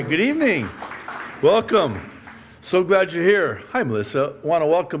Good evening. Welcome. So glad you're here. Hi, Melissa. Want to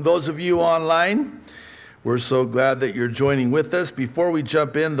welcome those of you online. We're so glad that you're joining with us. Before we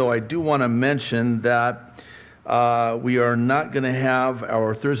jump in, though, I do want to mention that we are not going to have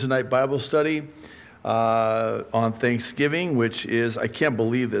our Thursday night Bible study on Thanksgiving, which is, I can't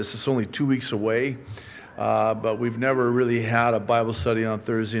believe this, it's only 2 weeks away, but we've never really had a Bible study on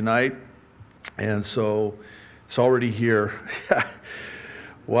Thursday night, and so it's already here.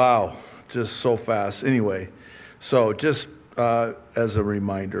 Wow, just so fast. Anyway, so just as a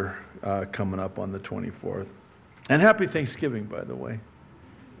reminder, coming up on the 24th. And happy Thanksgiving, by the way.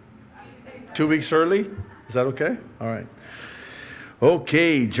 2 weeks early? Is that okay? All right.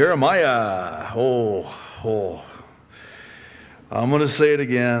 Okay, Jeremiah. I'm going to say it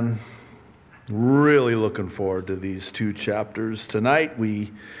again. Really looking forward to these two chapters. Tonight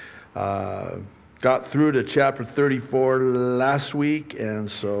we got through to chapter 34 last week, and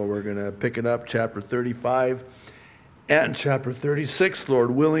so we're going to pick it up, chapter 35 and chapter 36,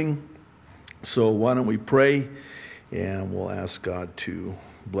 Lord willing. So why don't we pray, and we'll ask God to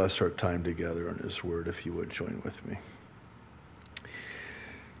bless our time together in His Word, if you would join with me.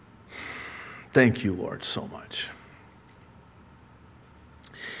 Thank you, Lord, so much.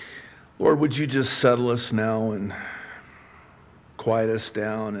 Lord, would you just settle us now and quiet us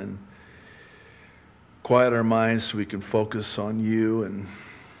down and quiet our minds so we can focus on you and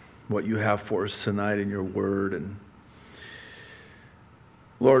what you have for us tonight in your word. And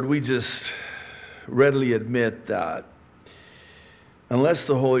Lord, we just readily admit that unless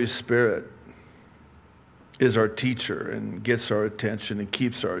the Holy Spirit is our teacher and gets our attention and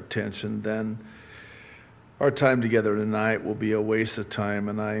keeps our attention, then our time together tonight will be a waste of time,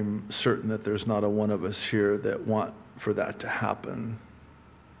 and I'm certain that there's not a one of us here that want for that to happen.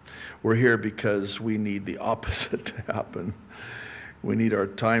 We're here because we need the opposite to happen. We need our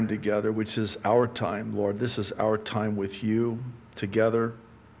time together, which is our time, Lord. This is our time with you together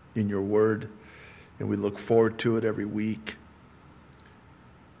in your word, and we look forward to it every week.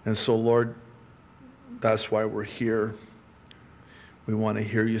 And so, Lord, that's why we're here. We want to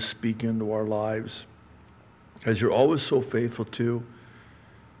hear you speak into our lives, as you're always so faithful to.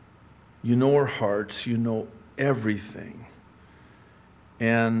 You know our hearts. You know everything.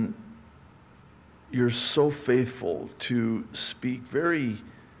 And you're so faithful to speak very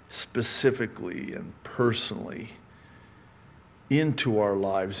specifically and personally into our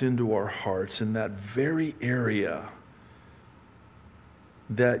lives, into our hearts, in that very area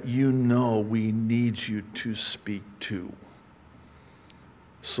that you know we need you to speak to.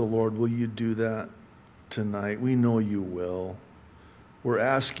 So, Lord, will you do that tonight? We know you will. We're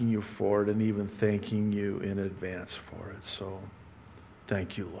asking you for it and even thanking you in advance for it. So,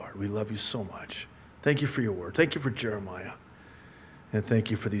 thank you, Lord. We love you so much. Thank you for your word. Thank you for Jeremiah. And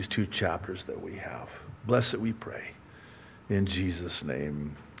thank you for these two chapters that we have. Bless it, we pray. In Jesus'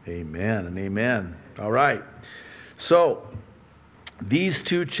 name, amen and amen. All right. So, these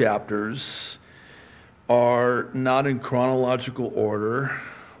two chapters are not in chronological order.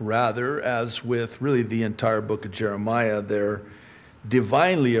 Rather, as with really the entire book of Jeremiah, they're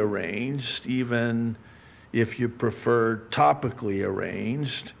divinely arranged, even if you prefer topically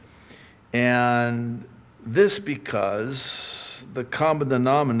arranged. And this because the common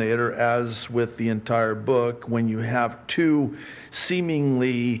denominator, as with the entire book, when you have two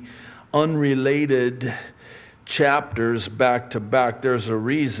seemingly unrelated chapters back to back, there's a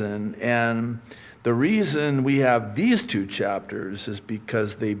reason. And the reason we have these two chapters is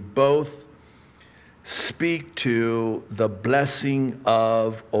because they both speak to the blessing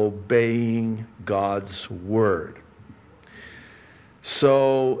of obeying God's word.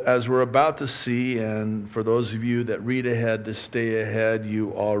 So, as we're about to see, and for those of you that read ahead to stay ahead,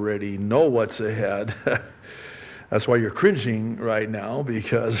 you already know what's ahead. That's why you're cringing right now,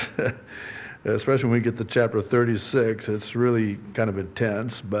 because especially when we get to chapter 36, it's really kind of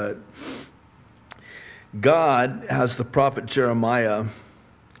intense. But God has the prophet Jeremiah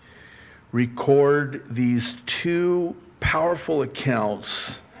record these two powerful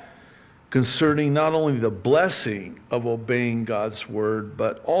accounts concerning not only the blessing of obeying God's word,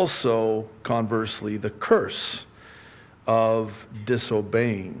 but also, conversely, the curse of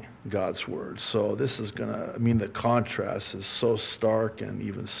disobeying God's word. So this is the contrast is so stark and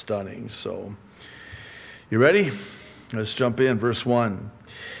even stunning. So, you ready? Let's jump in. Verse 1.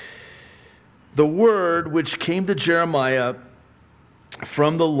 The word which came to Jeremiah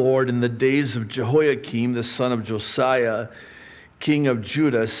from the Lord in the days of Jehoiakim, the son of Josiah, king of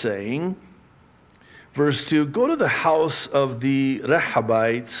Judah, saying, verse 2, go to the house of the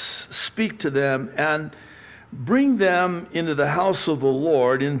Rehabites, speak to them, and bring them into the house of the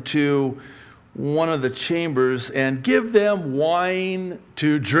Lord, into one of the chambers, and give them wine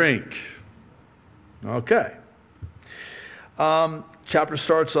to drink. Okay. Chapter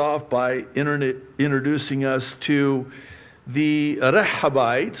starts off by introducing us to the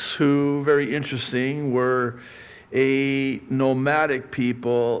Rehabites, who, very interesting, were a nomadic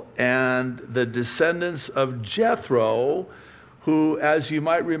people, and the descendants of Jethro, who, as you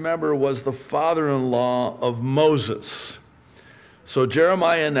might remember, was the father-in-law of Moses. So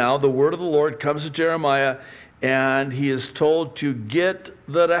Jeremiah now, the word of the Lord comes to Jeremiah, and he is told to get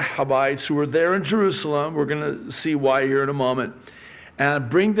the Rehabites who were there in Jerusalem, we're going to see why here in a moment, and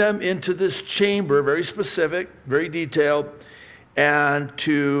bring them into this chamber, very specific, very detailed, and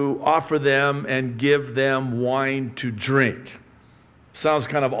to offer them and give them wine to drink. Sounds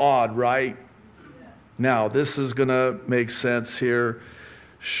kind of odd, right? Now, this is going to make sense here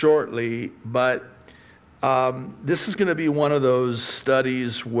shortly, but this is going to be one of those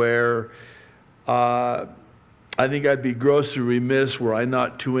studies where I think I'd be grossly remiss were I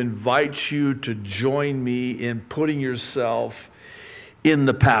not to invite you to join me in putting yourself in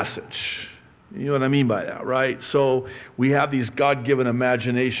the passage. You know what I mean by that, right? So we have these God-given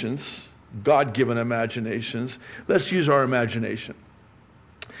imaginations. Let's use our imagination.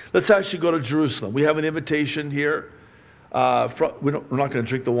 Let's actually go to Jerusalem. We have an invitation here. We're not going to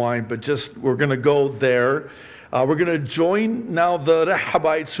drink the wine, but we're going to go there. We're going to join now the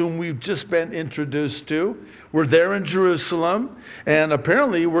Rehabites, whom we've just been introduced to. We're there in Jerusalem, and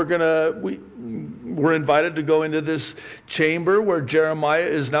apparently we're invited to go into this chamber where Jeremiah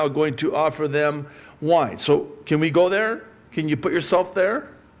is now going to offer them wine. So can we go there? Can you put yourself there?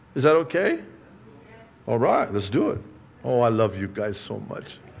 Is that okay? All right, let's do it. Oh, I love you guys so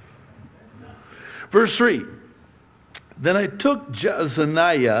much. Verse 3. Then I took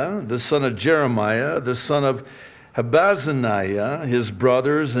Jaazaniah, the son of Jeremiah, the son of Habazaniah, his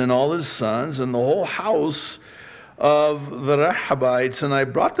brothers and all his sons, and the whole house of the Rehabites, and I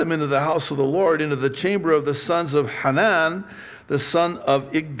brought them into the house of the Lord, into the chamber of the sons of Hanan, the son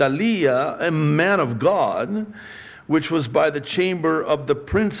of Igdaliah, a man of God, which was by the chamber of the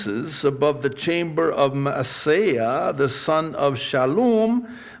princes, above the chamber of Maaseiah, the son of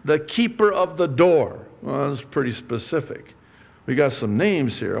Shallum, the keeper of the door. Well, that's pretty specific. We got some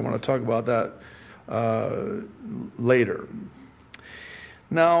names here. I want to talk about that later.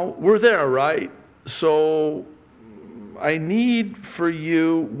 Now, we're there, right? So I need for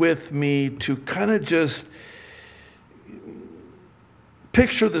you with me to kind of just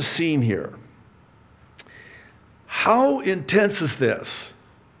picture the scene here. How intense is this?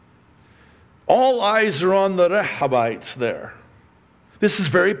 All eyes are on the Rehabites there. This is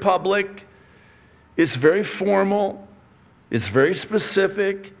very public. It's very formal. It's very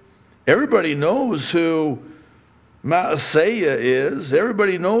specific. Everybody knows who Maaseiah is.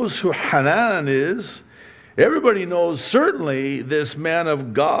 Everybody knows who Hanan is. Everybody knows certainly this man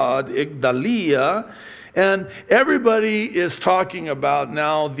of God, Igdaliah. And everybody is talking about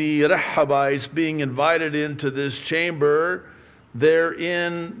now the Rehabites being invited into this chamber. They're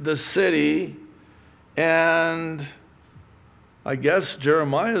in the city. And I guess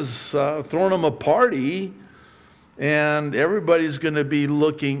Jeremiah's throwing them a party, and everybody's going to be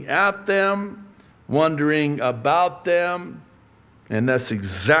looking at them, wondering about them, and that's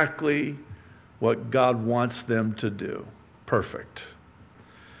exactly what God wants them to do. Perfect.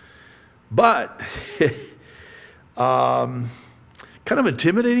 But kind of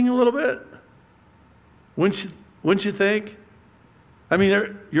intimidating a little bit, wouldn't you think? I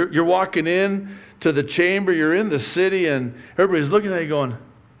mean, you're walking in to the chamber, you're in the city, and everybody's looking at you going,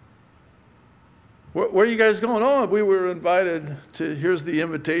 where are you guys going? Oh, we were invited to, here's the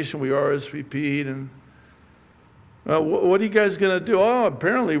invitation, we RSVP'd, and what are you guys going to do? Oh,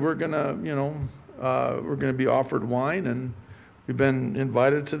 apparently we're going to, we're going to be offered wine, and we've been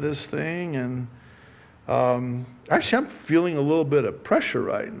invited to this thing, and actually I'm feeling a little bit of pressure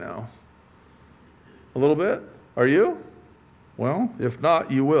right now. A little bit? Are you? Well, if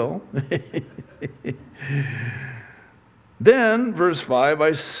not, you will. Then, verse 5,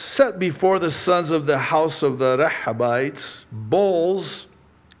 I set before the sons of the house of the Rehabites bowls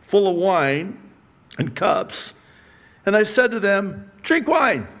full of wine and cups, and I said to them, drink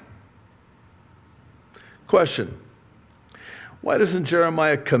wine. Question, why doesn't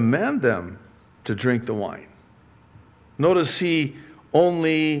Jeremiah command them to drink the wine? Notice he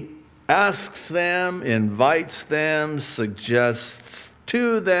only asks them, invites them, suggests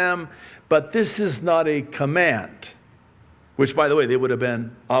to them, but this is not a command, which, by the way, they would have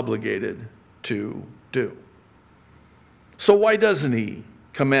been obligated to do. So why doesn't he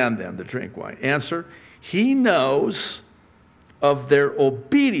command them to drink wine? Answer, He knows of their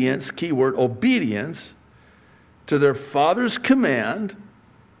obedience, keyword obedience, to their father's command,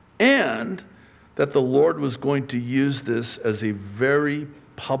 and that the Lord was going to use this as a very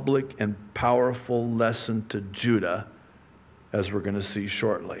public and powerful lesson to Judah, as we're going to see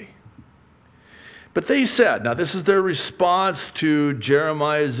shortly. But they said, now this is their response to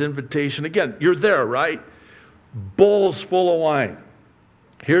Jeremiah's invitation. Again, you're there, right? Bowls full of wine.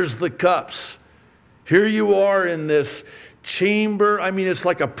 Here's the cups. Here you are in this chamber. I mean, it's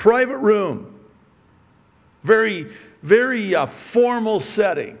like a private room. Very, very formal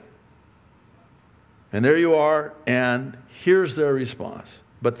setting. And there you are, and here's their response.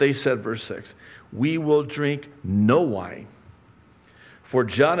 But they said, verse 6, we will drink no wine. For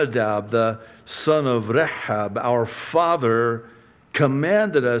Jonadab, the son of Rechab, our father,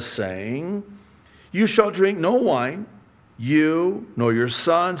 commanded us, saying, you shall drink no wine, you nor your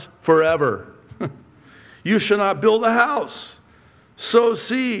sons, forever. You shall not build a house, sow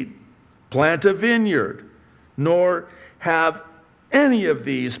seed, plant a vineyard, nor have any of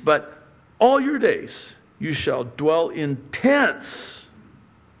these, but all your days you shall dwell in tents,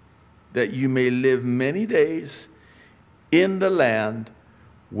 that you may live many days in the land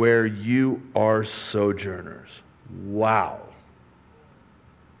where you are sojourners. Wow.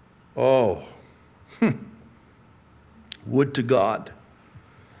 Oh. Would to God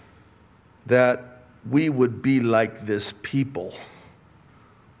that we would be like this people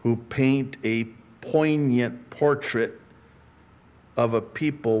who paint a poignant portrait of a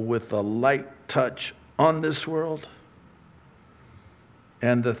people with a light touch on this world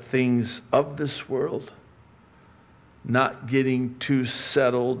and the things of this world, not getting too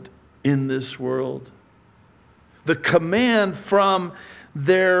settled in this world. The command from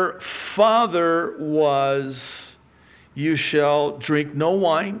their father was, you shall drink no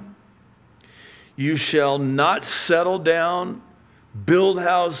wine, you shall not settle down, build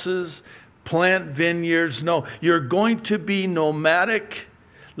houses, plant vineyards. No, you're going to be nomadic,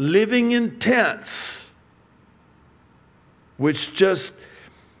 living in tents, which just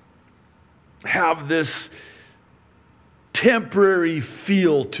have this temporary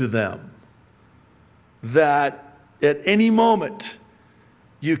feel to them, that at any moment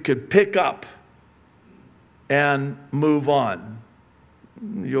you could pick up and move on.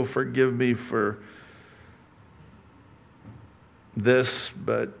 You'll forgive me for this,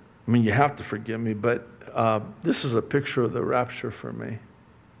 but I mean, you have to forgive me, but this is a picture of the rapture for me.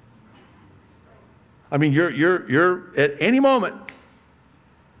 I mean, you're at any moment,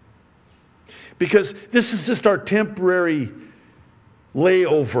 because this is just our temporary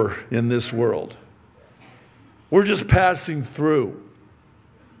layover in this world. We're just passing through.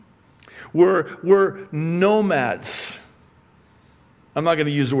 We're nomads. I'm not going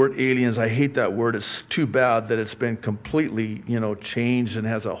to use the word aliens. I hate that word. It's too bad that it's been completely, changed and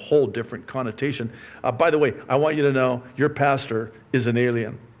has a whole different connotation. By the way, I want you to know your pastor is an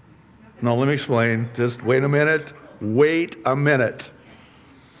alien. No, let me explain. Just wait a minute. Wait a minute.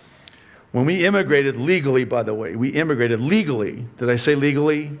 When we immigrated legally, by the way, we immigrated legally, did I say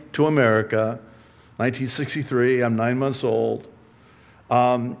legally, to America, 1963, I'm 9 months old.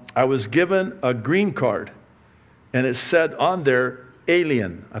 I was given a green card, and it said on there,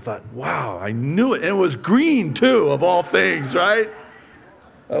 alien. I thought, wow, I knew it. And it was green, too, of all things, right?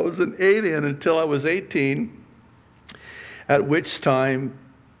 I was an alien until I was 18, at which time,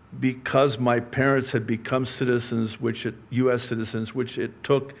 because my parents had become citizens, U.S. citizens, which it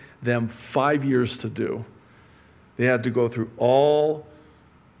took them 5 years to do. They had to go through all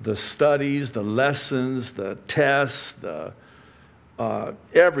the studies, the lessons, the tests,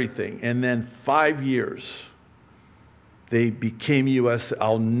 everything. And then 5 years, they became U.S.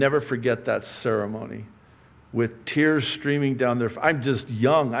 I'll never forget that ceremony with tears streaming down their face. I'm just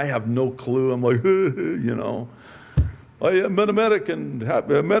young. I have no clue. I'm like, I am an American.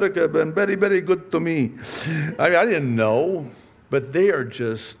 America has been very, very good to me. I didn't know, but they are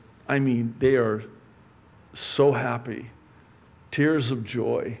just, they are so happy. Tears of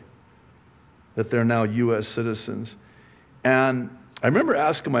joy that they're now U.S. citizens. And I remember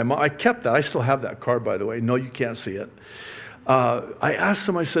asking my mom, I kept that. I still have that card, by the way. No, you can't see it. I asked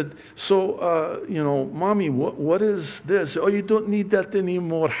them, I said, so, Mommy, what is this? Oh, you don't need that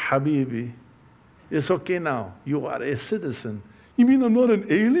anymore, Habibi. It's okay now. You are a citizen. You mean I'm not an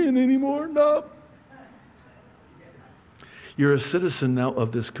alien anymore? No. You're a citizen now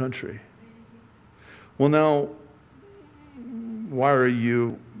of this country. Well, now, why are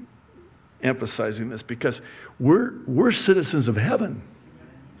you emphasizing this? Because we're citizens of heaven.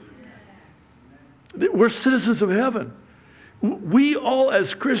 We're citizens of heaven. We all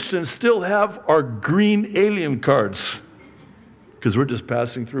as Christians still have our green alien cards because we're just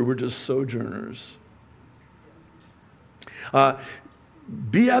passing through. We're just sojourners.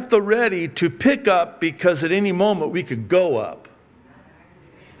 Be at the ready to pick up, because at any moment we could go up.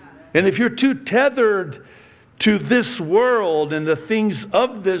 And if you're too tethered to this world and the things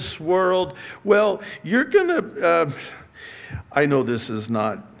of this world, well, you're going to, I know this is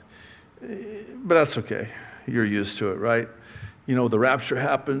not, but that's okay. You're used to it, right? You know, the rapture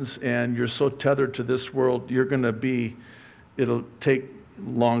happens and you're so tethered to this world, you're going to be, it'll take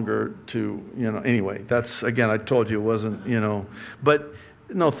longer to, anyway, that's, again, I told you it wasn't, but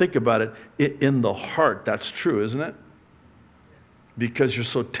no, think about it. In the heart, that's true, isn't it? Because you're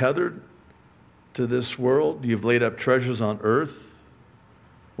so tethered to this world, you've laid up treasures on earth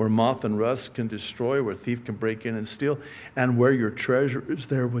where moth and rust can destroy, where thief can break in and steal, and where your treasure is,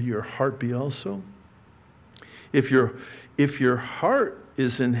 there will your heart be also. If your heart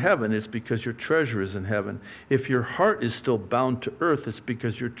is in heaven, it's because your treasure is in heaven. If your heart is still bound to earth, it's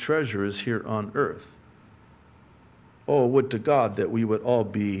because your treasure is here on earth. Oh, would to God that we would all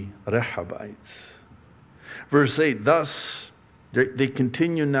be Rehabites. Verse 8, thus, they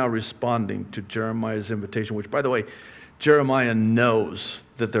continue now responding to Jeremiah's invitation, which, by the way, Jeremiah knows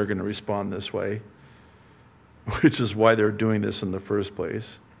that they're going to respond this way, which is why they're doing this in the first place.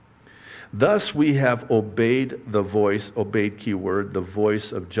 Thus we have obeyed the voice, obeyed keyword, the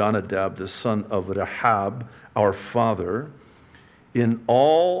voice of Jonadab, the son of Rehab, our father, in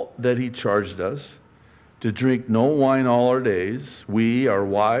all that he charged us, to drink no wine all our days, we, our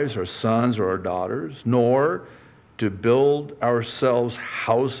wives, our sons, or our daughters, nor to build ourselves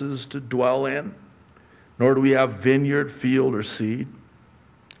houses to dwell in, nor do we have vineyard, field, or seed.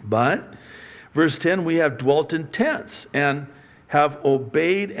 But, verse 10, we have dwelt in tents, and have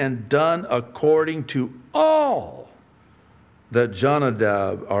obeyed and done according to all that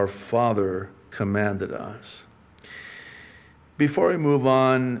Jonadab, our father, commanded us. Before we move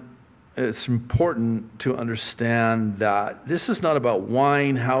on, it's important to understand that this is not about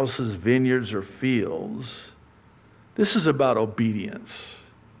wine, houses, vineyards, or fields. This is about obedience.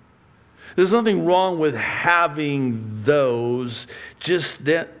 There's nothing wrong with having those, just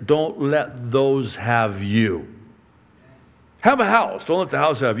don't let those have you. Have a house, don't let the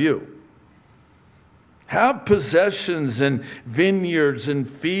house have you. Have possessions and vineyards and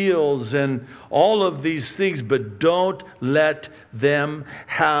fields and all of these things, but don't let them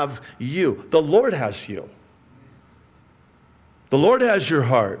have you. The Lord has you. The Lord has your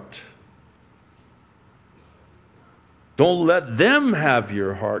heart. Don't let them have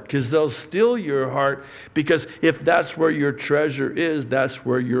your heart, because they'll steal your heart, because if that's where your treasure is, that's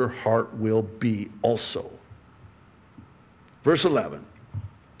where your heart will be also. Verse 11.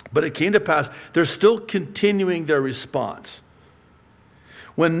 But it came to pass, they're still continuing their response.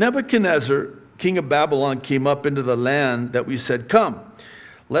 When Nebuchadnezzar, king of Babylon, came up into the land, that we said, come,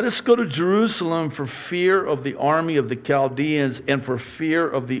 let us go to Jerusalem for fear of the army of the Chaldeans and for fear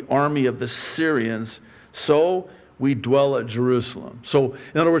of the army of the Syrians. So we dwell at Jerusalem. So,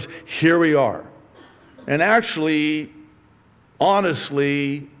 in other words, here we are. And actually,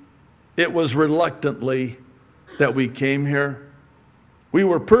 honestly, it was reluctantly that we came here. We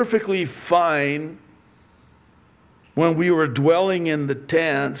were perfectly fine when we were dwelling in the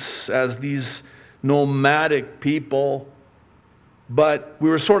tents as these nomadic people, but we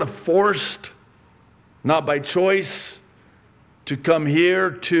were sort of forced, not by choice, to come here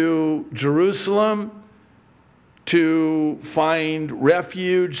to Jerusalem to find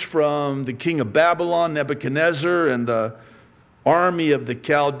refuge from the king of Babylon, Nebuchadnezzar, and the army of the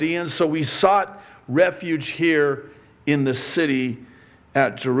Chaldeans. So we sought refuge here in the city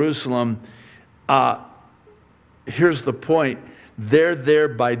at Jerusalem. Here's the point. They're there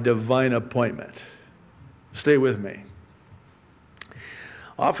by divine appointment. Stay with me.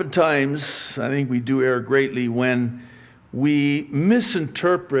 Oftentimes, I think we do err greatly when we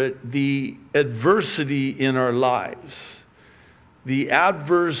misinterpret the adversity in our lives, the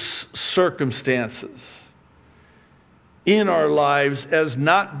adverse circumstances in our lives as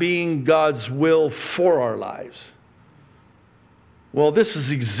not being God's will for our lives. Well, this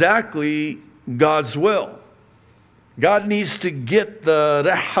is exactly God's will. God needs to get the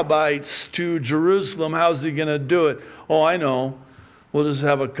Rehabites to Jerusalem. How's he going to do it? Oh, I know. We'll just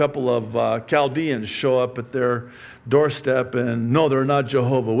have a couple of Chaldeans show up at their doorstep, and no, they're not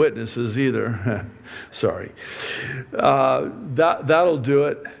Jehovah's Witnesses either. Sorry. That'll do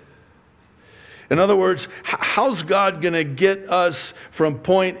it. In other words, how's God going to get us from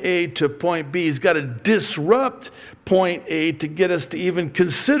point A to point B? He's got to disrupt point A to get us to even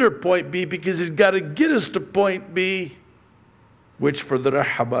consider point B, because he's got to get us to point B. which for the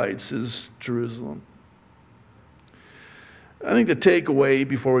Rehabites is Jerusalem. I think the takeaway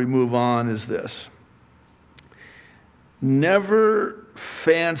before we move on is this. Never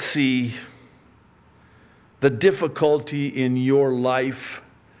fancy the difficulty in your life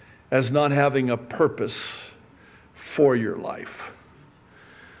as not having a purpose for your life.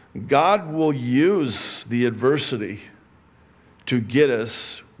 God will use the adversity to get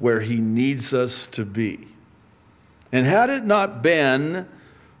us where He needs us to be. And had it not been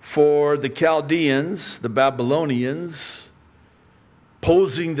for the Chaldeans, the Babylonians,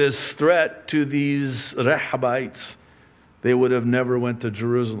 posing this threat to these Rehabites, they would have never went to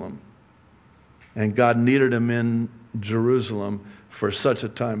Jerusalem. And God needed them in Jerusalem for such a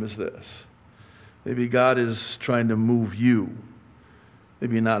time as this. Maybe God is trying to move you.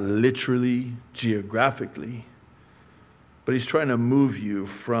 Maybe not literally, geographically, but He's trying to move you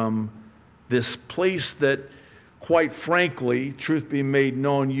from this place that, quite frankly, truth be made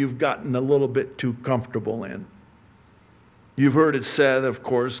known, you've gotten a little bit too comfortable in. You've heard it said, of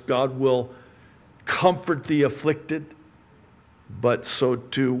course, God will comfort the afflicted, but so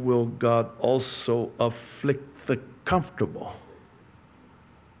too will God also afflict the comfortable.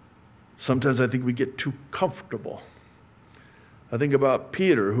 Sometimes I think we get too comfortable. I think about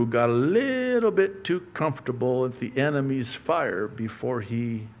Peter, who got a little bit too comfortable at the enemy's fire before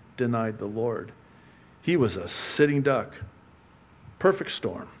he denied the Lord. He was a sitting duck. Perfect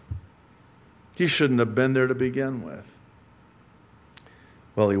storm. He shouldn't have been there to begin with.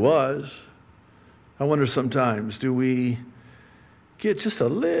 Well, he was. I wonder sometimes, do we get just a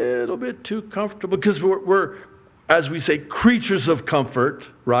little bit too comfortable? Because we're, as we say, creatures of comfort,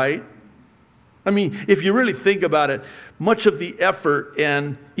 right? I mean, if you really think about it, much of the effort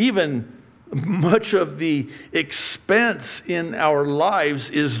and even much of the expense in our lives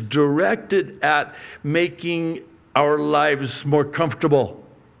is directed at making our lives more comfortable.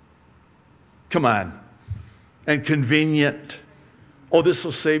 Come on. And convenient. Oh, this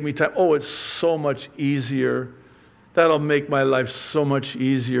will save me time. Oh, it's so much easier. That'll make my life so much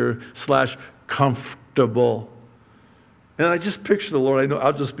easier / comfortable. And I just picture the Lord. I know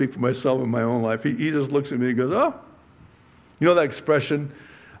I'll just speak for myself in my own life. He just looks at me and goes, oh, you know that expression,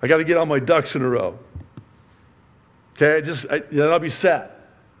 I got to get all my ducks in a row. Okay, then I'll be set.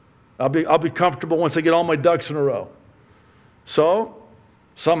 I'll be comfortable once I get all my ducks in a row. So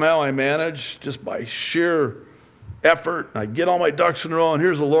somehow I manage just by sheer effort. I get all my ducks in a row, and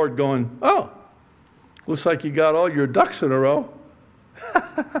here's the Lord going, oh, looks like you got all your ducks in a row.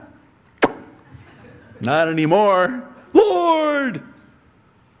 Not anymore. Lord,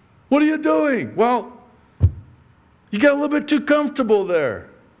 what are you doing? Well, you got a little bit too comfortable there.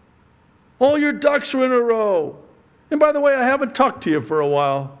 All your ducks are in a row. And by the way, I haven't talked to you for a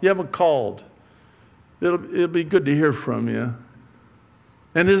while. You haven't called. It'll be good to hear from you.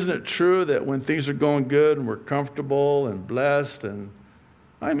 And isn't it true that when things are going good and we're comfortable and blessed, and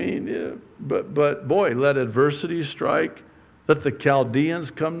I mean, yeah, but boy, let adversity strike. Let the Chaldeans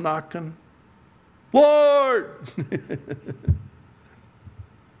come knocking. Lord!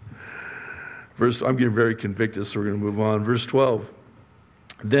 I'm getting very convicted, so we're going to move on. Verse 12.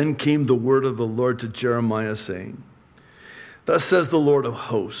 Then came the word of the Lord to Jeremiah, saying, thus says the Lord of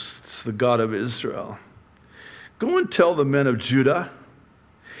hosts, the God of Israel, go and tell the men of Judah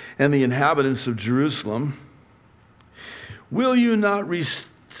and the inhabitants of Jerusalem, will you not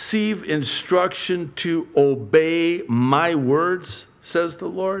receive instruction to obey my words, says the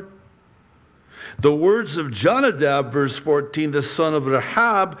Lord? The words of Jonadab, verse 14, the son of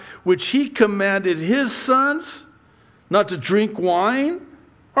Rehab, which he commanded his sons not to drink wine,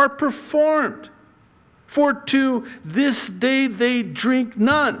 are performed. For to this day they drink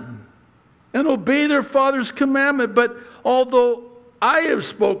none, and obey their father's commandment. But although I have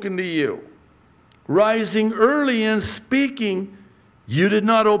spoken to you, rising early and speaking, you did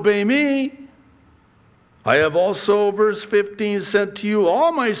not obey me. I have also, verse 15, sent to you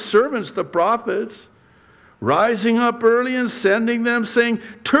all my servants, the prophets, rising up early and sending them, saying,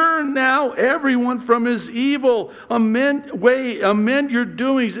 turn now everyone from his evil, amend your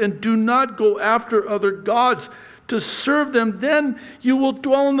doings, and do not go after other gods to serve them. Then you will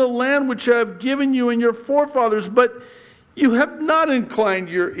dwell in the land which I have given you and your forefathers. But you have not inclined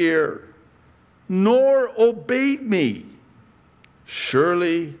your ear, nor obeyed me.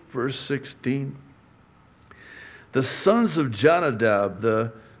 Surely, verse 16, the sons of Jonadab,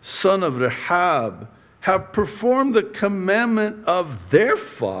 the son of Rehab, have performed the commandment of their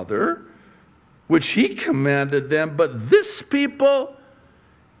father, which he commanded them, but this people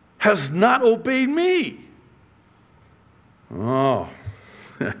has not obeyed me. Oh,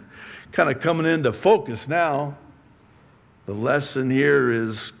 kind of coming into focus now. The lesson here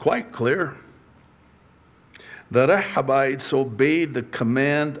is quite clear. The Rehabites obeyed the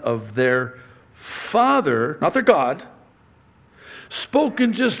command of their father, not their God,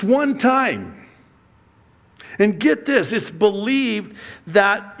 spoken just one time. And get this, it's believed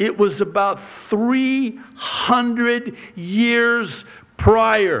that it was about 300 years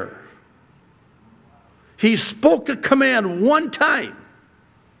prior. He spoke a command one time.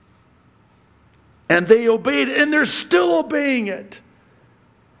 And they obeyed it, and they're still obeying it.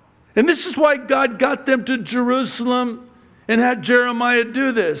 And this is why God got them to Jerusalem and had Jeremiah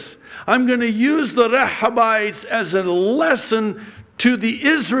do this. I'm going to use the Rehabites as a lesson to the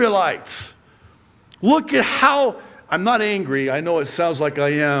Israelites. Look at how, I'm not angry. I know it sounds like I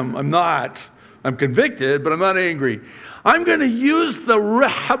am. I'm not. I'm convicted, but I'm not angry. I'm going to use the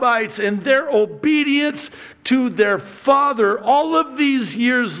Rehabites and their obedience to their father all of these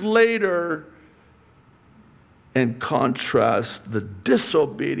years later and contrast the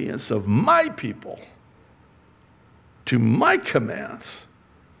disobedience of my people to my commands.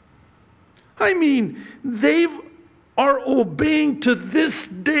 I mean, they are obeying to this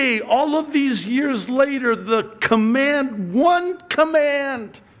day, all of these years later, the command, one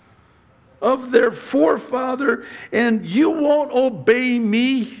command of their forefather, and you won't obey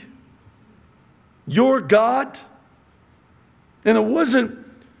me, your God? And it wasn't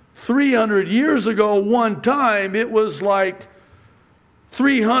 300 years ago one time. It was like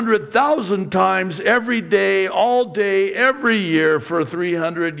 300,000 times every day, all day, every year for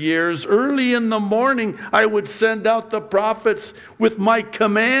 300 years. Early in the morning, I would send out the prophets with my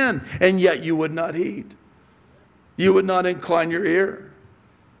command, and yet you would not heed. You would not incline your ear.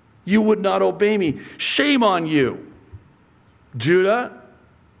 You would not obey me. Shame on you, Judah.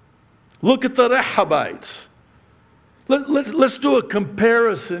 Look at the Rehabites. Let's do a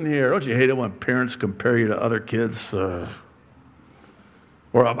comparison here. Don't you hate it when parents compare you to other kids? Or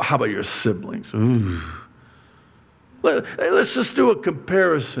how about your siblings? Ooh. Let's just do a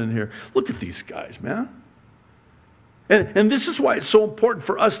comparison here. Look at these guys, man. And this is why it's so important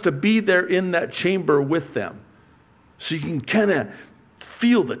for us to be there in that chamber with them. So you can kind of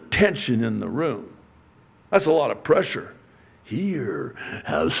feel the tension in the room. That's a lot of pressure. Here,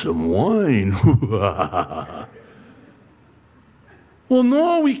 have some wine. Well,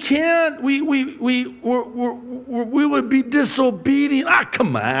 no, we can't. We would be disobedient. Ah,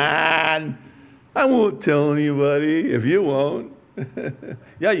 come on. I won't tell anybody if you won't.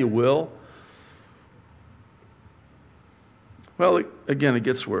 Yeah, you will. Well, again, it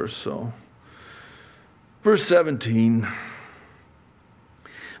gets worse. So, verse 17.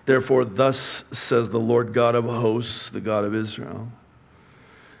 Therefore, thus says the Lord God of hosts, the God of Israel.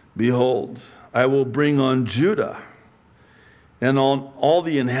 Behold, I will bring on Judah and on all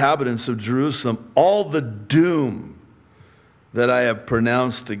the inhabitants of Jerusalem all the doom that I have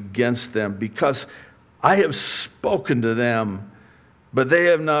pronounced against them, because I have spoken to them, but they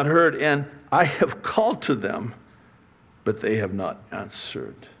have not heard, and I have called to them, but they have not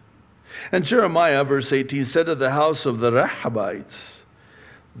answered. And Jeremiah, verse 18, said to the house of the Rehabites,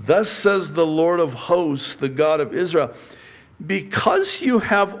 thus says the Lord of hosts, the God of Israel, because you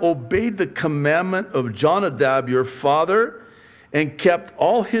have obeyed the commandment of Jonadab your father, and kept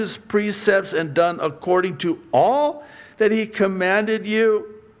all his precepts and done according to all that he commanded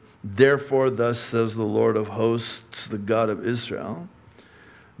you, therefore thus says the Lord of hosts, the God of Israel,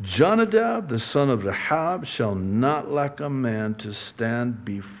 Jonadab the son of Rechab shall not lack a man to stand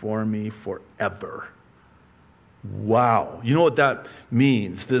before me forever. Wow. You know what that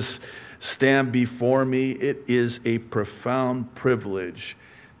means? This stand before me, it is a profound privilege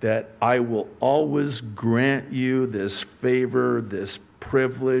that I will always grant you this favor, this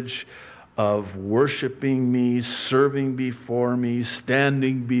privilege of worshiping me, serving before me,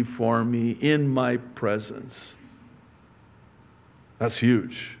 standing before me in my presence. That's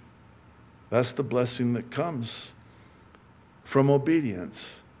huge. That's the blessing that comes from obedience.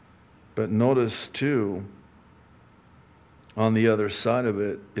 But notice too, on the other side of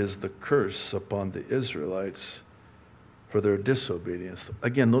it is the curse upon the Israelites for their disobedience.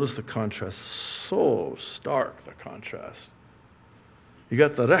 Again, notice the contrast. So stark, the contrast. You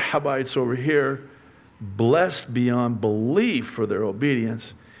got the Rehabites over here, blessed beyond belief for their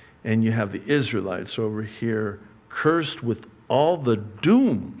obedience, and you have the Israelites over here, cursed with all the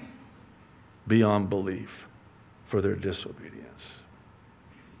doom beyond belief for their disobedience.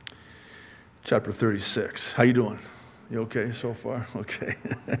 Chapter 36. How you doing? You okay so far? Okay.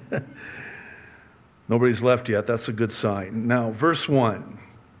 Nobody's left yet. That's a good sign. Now, verse 1.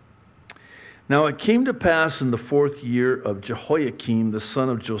 Now it came to pass in the 4th year of Jehoiakim, the son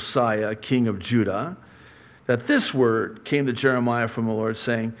of Josiah, king of Judah, that this word came to Jeremiah from the Lord,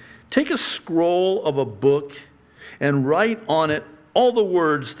 saying, take a scroll of a book and write on it all the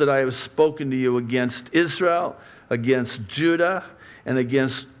words that I have spoken to you against Israel, against Judah, and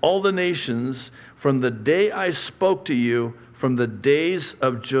against all the nations from the day I spoke to you, from the days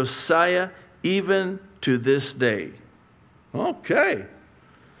of Josiah, even to this day. Okay.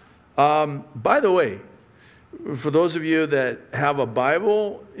 By the way, for those of you that have a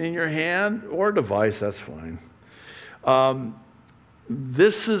Bible in your hand or a device, that's fine.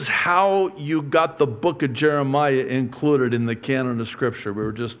 This is how you got the book of Jeremiah included in the canon of Scripture. We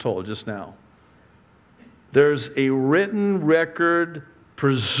were just told just now. There's a written record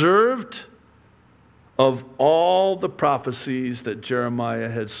preserved of all the prophecies that Jeremiah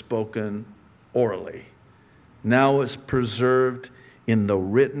had spoken orally. Now it's preserved in the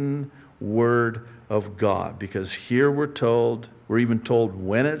written word of God, because here we're even told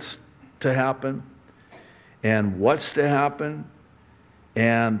when it's to happen and what's to happen,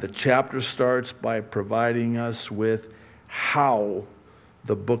 and the chapter starts by providing us with how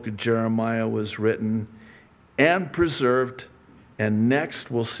the book of Jeremiah was written and preserved, and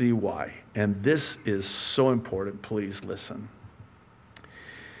next we'll see why. And this is so important. Please listen.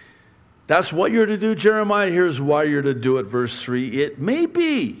 That's what you're to do, Jeremiah. Here's why you're to do it. Verse 3. It may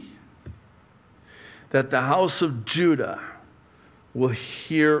be that the house of Judah will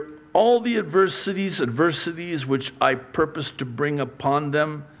hear all the adversities which I purpose to bring upon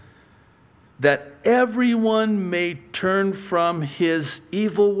them, that everyone may turn from his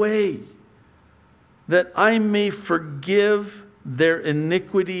evil way, that I may forgive their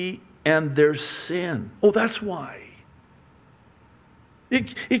iniquity and their sin. Oh, that's why.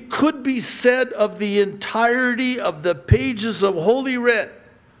 It could be said of the entirety of the pages of Holy Writ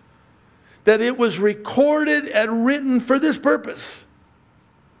that it was recorded and written for this purpose.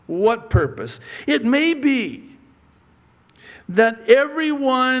 What purpose? It may be that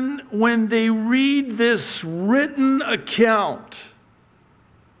everyone, when they read this written account,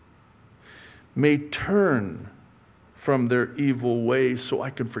 may turn from their evil ways so I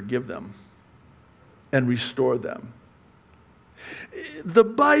can forgive them and restore them. The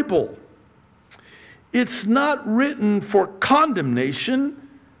Bible, it's not written for condemnation,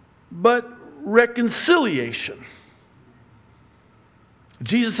 but reconciliation.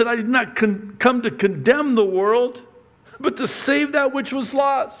 Jesus said, I did not come to condemn the world, but to save that which was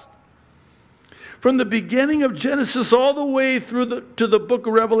lost. From the beginning of Genesis all the way through to the book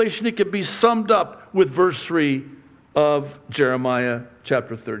of Revelation, it can be summed up with verse 3 of Jeremiah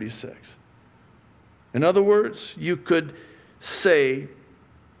chapter 36. In other words, you could say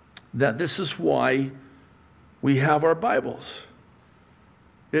that this is why we have our Bibles.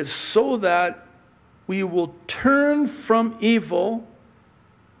 It's so that we will turn from evil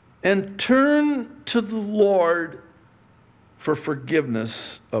and turn to the Lord for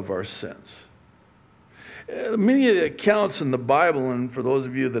forgiveness of our sins. Many of the accounts in the Bible, and for those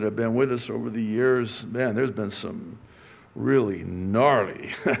of you that have been with us over the years, man, there's been some really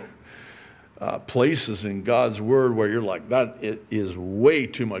gnarly places in God's Word where you're like, that is way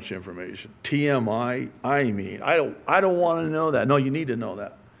too much information. TMI, I mean, I don't want to know that. No, you need to know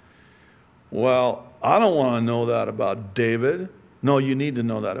that. Well, I don't want to know that about David. No, you need to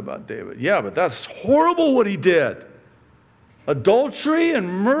know that about David. Yeah, but that's horrible what he did. Adultery and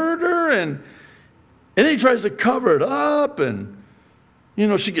murder, and then he tries to cover it up, and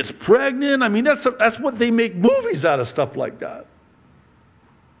she gets pregnant. I mean, that's what they make movies out of, stuff like that.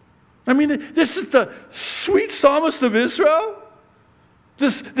 I mean, this is the sweet psalmist of Israel?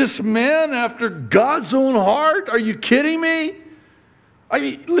 This man after God's own heart? Are you kidding me? I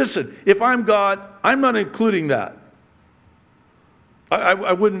mean, listen, if I'm God, I'm not including that.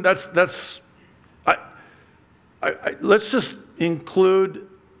 I wouldn't, let's just include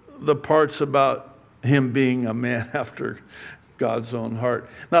the parts about him being a man after God's own heart.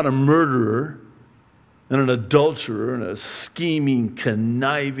 Not a murderer and an adulterer and a scheming,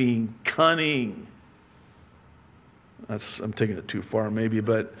 conniving, cunning. I'm taking it too far maybe,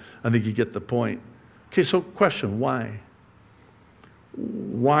 but I think you get the point. Okay, so question, why?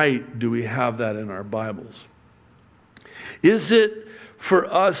 Why do we have that in our Bibles? Is it for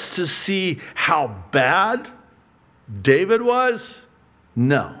us to see how bad David was?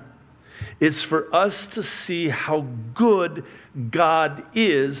 No. It's for us to see how good God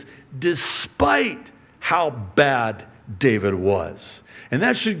is despite how bad David was. And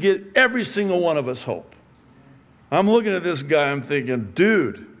that should get every single one of us hope. I'm looking at this guy, I'm thinking,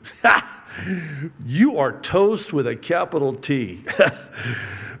 dude, you are toast with a capital T.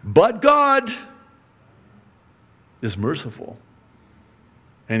 But God is merciful,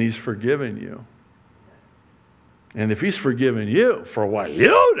 and He's forgiven you. And if he's forgiven you for what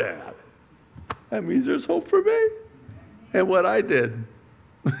you did, that means there's hope for me and what I did.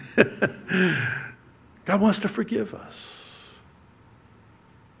 God wants to forgive us.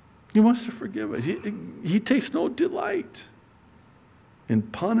 He wants to forgive us. He takes no delight in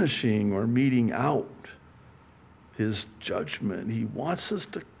punishing or meting out his judgment. He wants us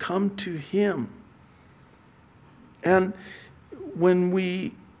to come to him. And when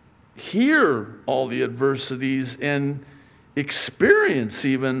we hear all the adversities and experience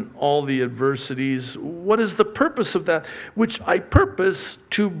even all the adversities, what is the purpose of that? Which I purpose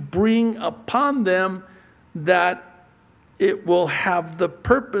to bring upon them, that it will have the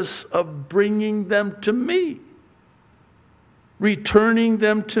purpose of bringing them to me, returning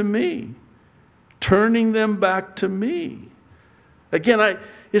them to me, turning them back to me. Again,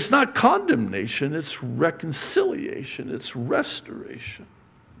 it's not condemnation, it's reconciliation, it's restoration.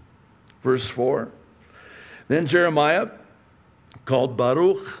 Verse 4, then Jeremiah called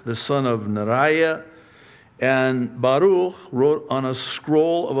Baruch, the son of Neriah, and Baruch wrote on a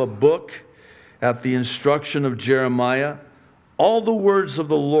scroll of a book at the instruction of Jeremiah all the words of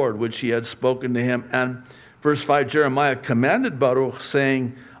the Lord which he had spoken to him. And verse 5, Jeremiah commanded Baruch,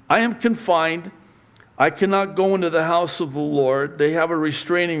 saying, I am confined. I cannot go into the house of the Lord. They have a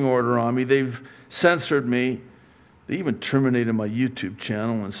restraining order on me. They've censored me. They even terminated my YouTube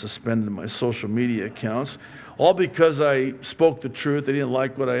channel and suspended my social media accounts, all because I spoke the truth. They didn't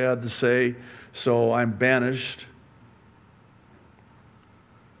like what I had to say, so I'm banished.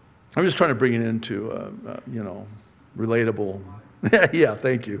 I'm just trying to bring it into, relatable. Yeah,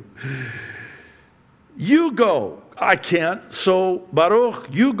 thank you. You go. I can't. So, Baruch,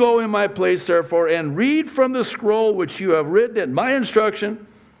 you go in my place, therefore, and read from the scroll which you have written at my instruction,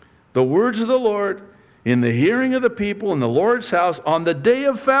 the words of the Lord, in the hearing of the people in the Lord's house on the day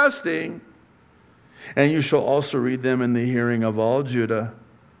of fasting. And you shall also read them in the hearing of all Judah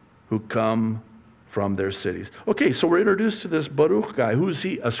who come from their cities. Okay, so we're introduced to this Baruch guy. Who is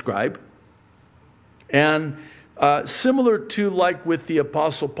he? A scribe. And similar to like with the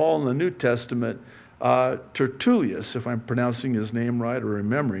Apostle Paul in the New Testament, Tertullius, if I'm pronouncing his name right or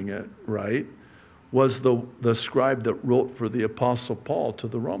remembering it right, was the scribe that wrote for the Apostle Paul to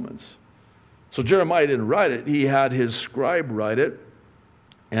the Romans. So Jeremiah didn't write it. He had his scribe write it.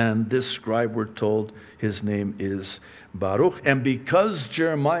 And this scribe, we're told, his name is Baruch. And because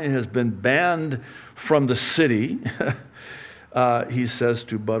Jeremiah has been banned from the city, he says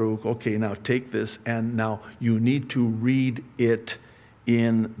to Baruch, okay, now take this, and now you need to read it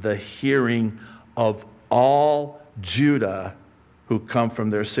in the hearing of all Judah who come from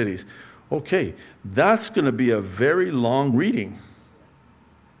their cities. Okay, that's going to be a very long reading.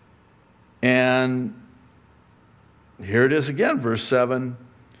 And here it is again, verse 7.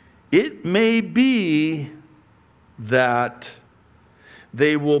 It may be that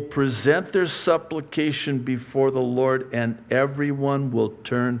they will present their supplication before the Lord, and everyone will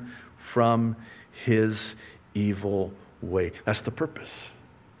turn from his evil way. That's the purpose.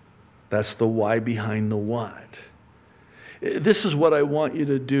 That's the why behind the what. This is what I want you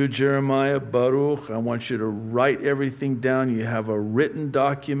to do, Jeremiah, Baruch. I want you to write everything down. You have a written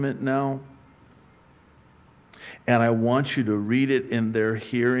document now. And I want you to read it in their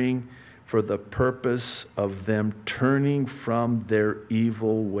hearing for the purpose of them turning from their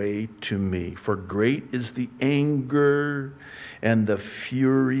evil way to me. For great is the anger and the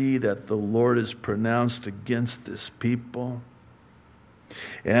fury that the Lord has pronounced against this people.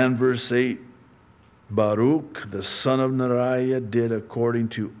 And verse 8, Baruch, the son of Neriah, did according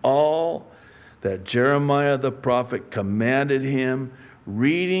to all that Jeremiah the prophet commanded him,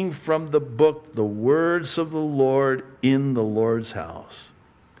 reading from the book the words of the Lord in the Lord's house.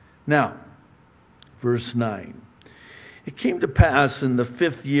 Now, verse 9. It came to pass in the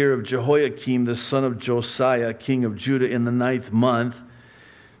 5th year of Jehoiakim, the son of Josiah, king of Judah, in the 9th month,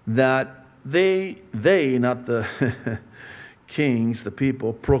 that they, not the kings, the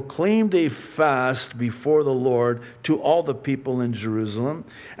people, proclaimed a fast before the Lord to all the people in Jerusalem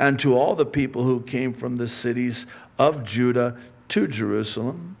and to all the people who came from the cities of Judah to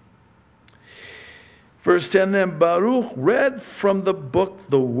Jerusalem. Verse 10, then Baruch read from the book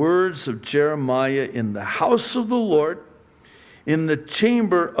the words of Jeremiah in the house of the Lord, in the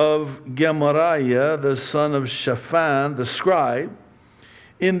chamber of Gemariah, the son of Shaphan, the scribe,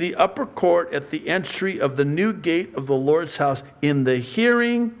 in the upper court at the entry of the new gate of the Lord's house, in the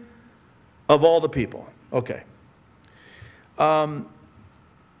hearing of all the people. Okay.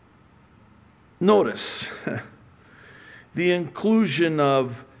 Notice the inclusion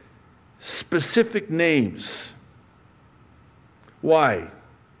of specific names. Why?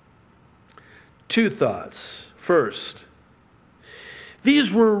 Two thoughts. First,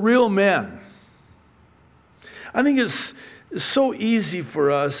 these were real men. I think it's so easy for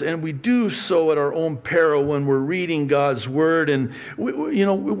us, and we do so at our own peril when we're reading God's Word. And,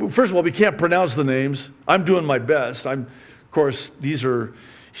 first of all, we can't pronounce the names. I'm doing my best. Of course, these are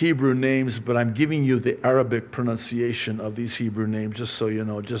Hebrew names, but I'm giving you the Arabic pronunciation of these Hebrew names, just so you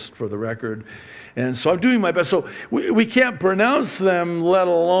know, just for the record. And so I'm doing my best. So we can't pronounce them, let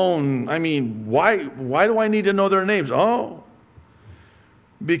alone, why do I need to know their names? Oh,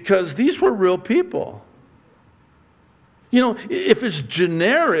 because these were real people. If it's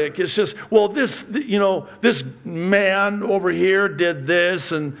generic, it's just, well, this man over here did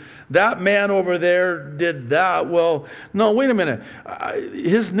this, and that man over there did that. Well, no, wait a minute.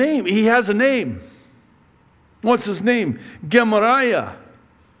 His name, he has a name. What's his name? Gemariah.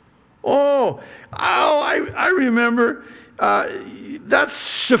 I remember. That's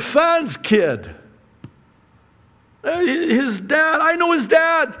Shaphan's kid. His dad, I know his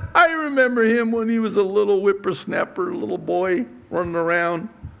dad. I remember him when he was a little whippersnapper, little boy running around,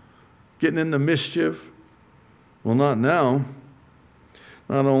 getting into mischief. Well, not now.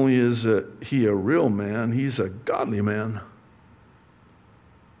 Not only is he a real man, he's a godly man.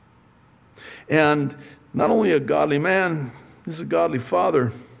 And not only a godly man, he's a godly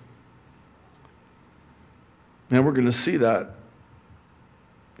father. And we're going to see that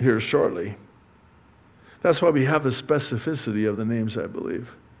here shortly. That's why we have the specificity of the names, I believe.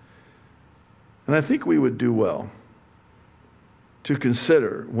 And I think we would do well to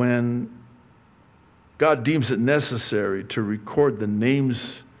consider, when God deems it necessary to record the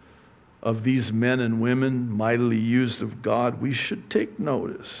names of these men and women mightily used of God, we should take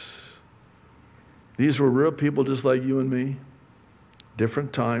notice. These were real people just like you and me.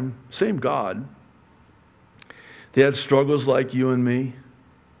 Different time, same God. They had struggles like you and me.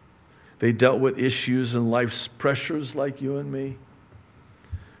 They dealt with issues and life's pressures like you and me.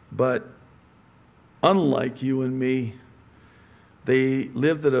 But unlike you and me, they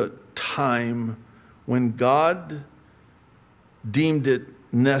lived at a time when God deemed it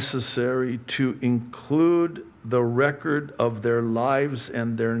necessary to include the record of their lives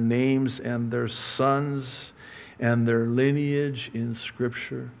and their names and their sons and their lineage in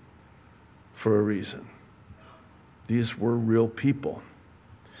Scripture for a reason. These were real people.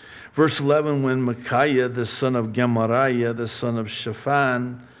 Verse 11, when Micaiah, the son of Gemariah, the son of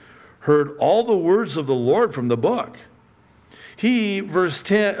Shaphan, heard all the words of the Lord from the book, he, verse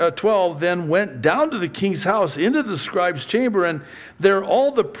 12, then went down to the king's house into the scribe's chamber, and there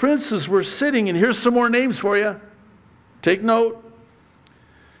all the princes were sitting. And here's some more names for you. Take note.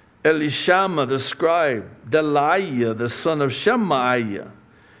 Elishama, the scribe, Delaiah, the son of Shemaiah,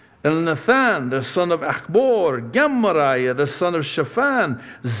 Elnathan, the son of Achbor, Gemariah, the son of Shaphan,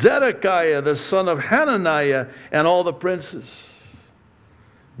 Zedekiah, the son of Hananiah, and all the princes.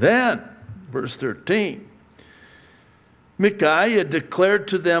 Then, verse 13, Micaiah declared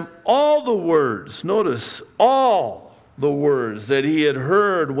to them all the words, notice, all the words that he had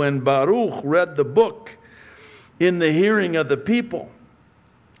heard when Baruch read the book in the hearing of the people.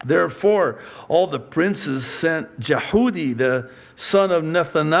 Therefore, all the princes sent Jehudi, the son of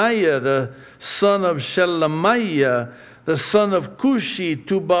Nethaniah, the son of Shelemiah, the son of Cushi,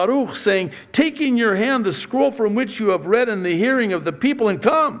 to Baruch, saying, take in your hand the scroll from which you have read in the hearing of the people, and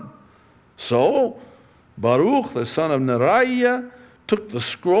come. So Baruch, the son of Neriah, took the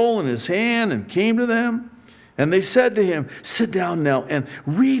scroll in his hand and came to them. And they said to him, sit down now and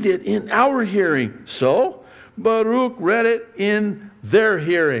read it in our hearing. So Baruch read it in their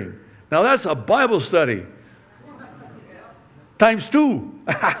hearing. Now that's a Bible study. Times two.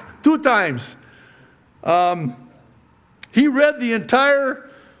 2 times. He read the entire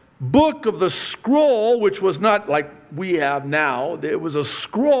book of the scroll, which was not like we have now. It was a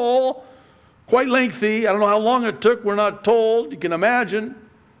scroll, quite lengthy. I don't know how long it took. We're not told. You can imagine.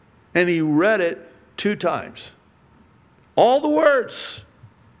 And he read it 2 times. All the words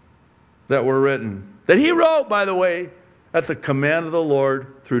that were written, that he wrote, by the way, at the command of the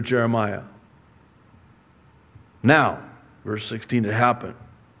Lord through Jeremiah. Now, verse 16, it happened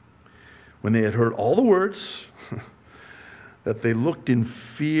when they had heard all the words that they looked in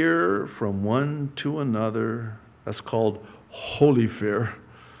fear from one to another. That's called holy fear,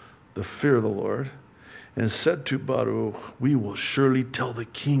 the fear of the Lord, and said to Baruch, we will surely tell the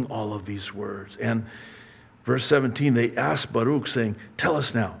king all of these words. And verse 17, they asked Baruch, saying, tell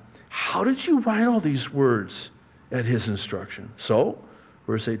us now, how did you write all these words at his instruction? So,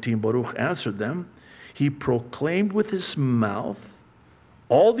 verse 18, Baruch answered them, he proclaimed with his mouth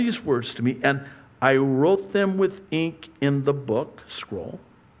all these words to me, and I wrote them with ink in the book, scroll.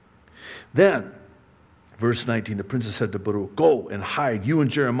 Then, Verse 19, the princess said to Baruch, go and hide, you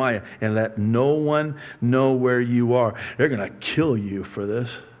and Jeremiah, and let no one know where you are. They're going to kill you for this.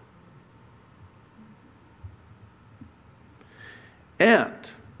 And,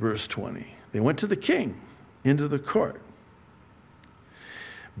 verse 20, they went to the king into the court.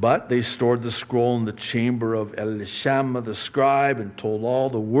 But they stored the scroll in the chamber of Elishama the scribe and told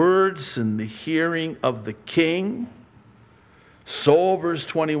all the words in the hearing of the king. So, verse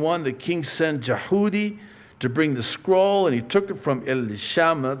 21, the king sent Jehudi to bring the scroll, and he took it from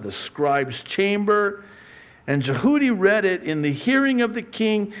Elishama the scribe's chamber. And Jehudi read it in the hearing of the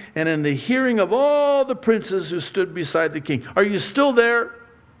king and in the hearing of all the princes who stood beside the king. Are you still there?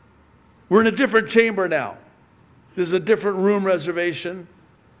 We're in a different chamber now. This is a different room reservation.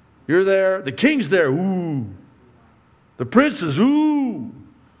 You're there. The king's there. Ooh. The princes. Ooh.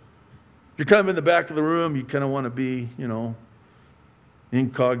 You're kind of in the back of the room. You kind of want to be,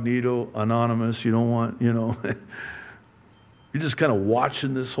 incognito, anonymous. You don't want, you're just kind of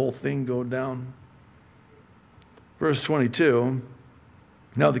watching this whole thing go down. Verse 22,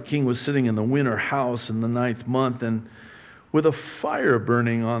 now the king was sitting in the winter house in the 9th month, and with a fire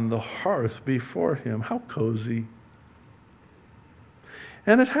burning on the hearth before him. How cozy.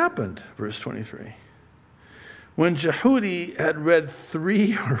 And it happened, verse 23, when Jehudi had read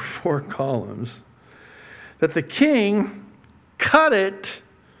 3 or 4 columns, that the king cut it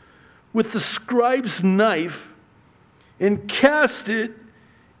with the scribe's knife and cast it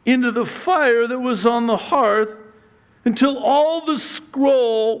into the fire that was on the hearth until all the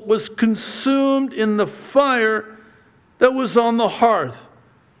scroll was consumed in the fire that was on the hearth.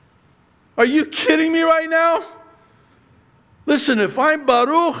 Are you kidding me right now? Listen, if I'm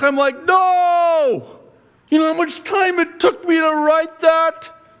Baruch, I'm like, no! You know how much time it took me to write that?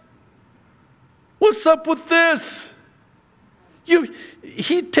 What's up with this? Look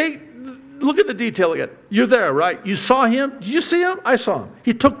at the detail again. You're there, right? You saw him? Did you see him? I saw him.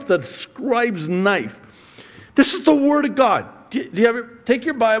 He took the scribe's knife. This is the Word of God. Do you ever take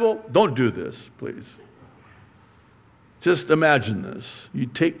your Bible? Don't do this, please. Just imagine this. You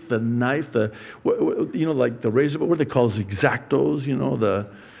take the knife, like the razor, what do they call those X-Actos?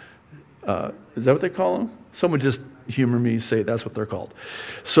 Is that what they call them? Someone just humor me, say that's what they're called.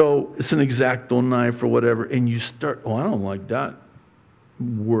 So it's an X-Acto knife or whatever, and you start, I don't like that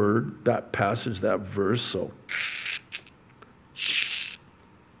word, that passage, that verse, so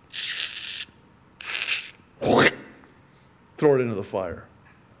throw it into the fire.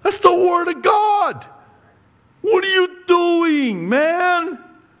 That's the Word of God. What are you doing, man?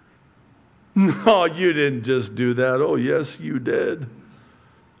 No, you didn't just do that. Oh, yes, you did.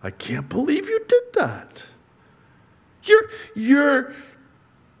 I can't believe you did that. You're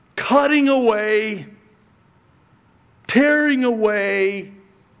cutting away, tearing away,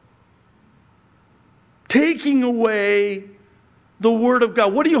 taking away the Word of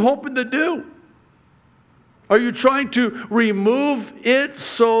God. What are you hoping to do? Are you trying to remove it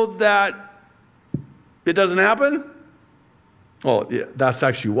so that it doesn't happen? Well, yeah, that's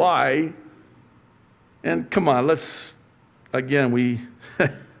actually why. And come on,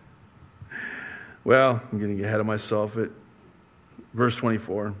 well, I'm getting ahead of myself. Verse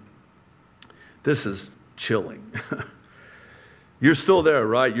 24. This is chilling. You're still there,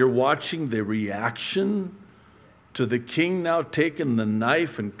 right? You're watching the reaction to the king now taking the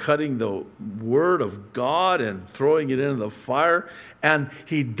knife and cutting the Word of God and throwing it into the fire. And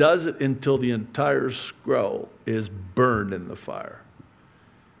he does it until the entire scroll is burned in the fire.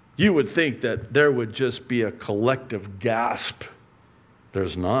 You would think that there would just be a collective gasp.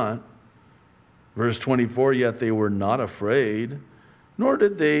 There's not. Verse 24, yet they were not afraid, nor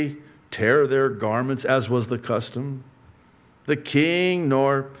did they tear their garments, as was the custom. The king,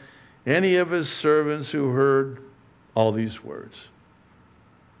 nor any of his servants who heard all these words.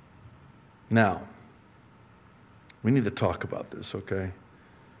 Now, we need to talk about this, okay?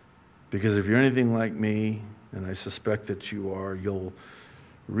 Because if you're anything like me, and I suspect that you are, you'll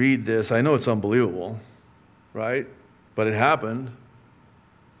read this. I know it's unbelievable, right? But it happened.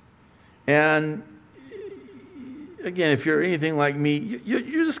 And again, if you're anything like me,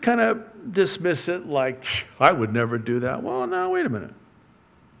 you just kind of dismiss it like, I would never do that. Well, now, wait a minute.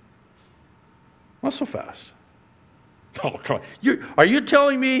 Not so fast. Oh, come on. Are you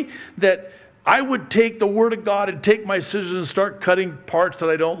telling me that I would take the Word of God and take my scissors and start cutting parts that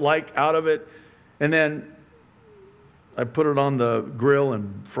I don't like out of it, and then I put it on the grill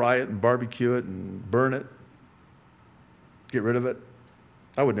and fry it and barbecue it and burn it, get rid of it?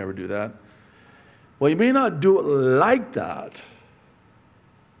 I would never do that. Well, you may not do it like that,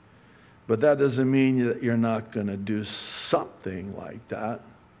 but that doesn't mean that you're not going to do something like that.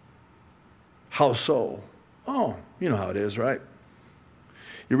 How so? Oh, you know how it is, right?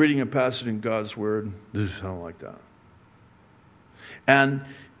 You're reading a passage in God's Word. This is how like that. And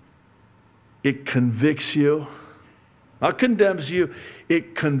it convicts you. Not condemns you.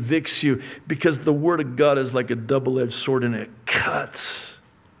 It convicts you. Because the Word of God is like a double-edged sword, and it cuts.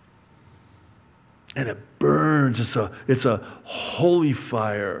 And it burns. It's a holy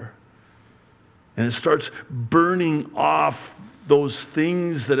fire. And it starts burning off those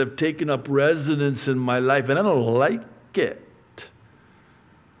things that have taken up residence in my life. And I don't like it.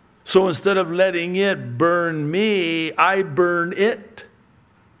 So instead of letting it burn me, I burn it.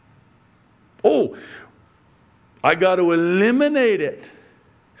 Oh, I got to eliminate it.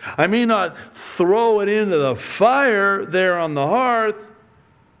 I may not throw it into the fire there on the hearth,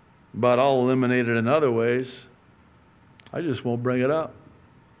 but I'll eliminate it in other ways. I just won't bring it up.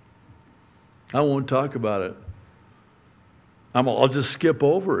 I won't talk about it. I'll just skip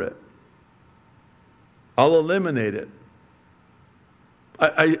over it. I'll eliminate it.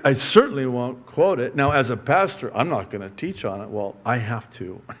 I certainly won't quote it. Now, as a pastor, I'm not going to teach on it. Well, I have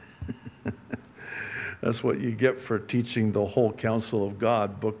to. That's what you get for teaching the whole counsel of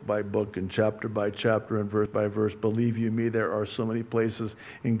God, book by book and chapter by chapter and verse by verse. Believe you me, there are so many places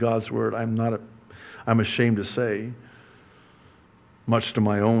in God's Word I'm ashamed to say, much to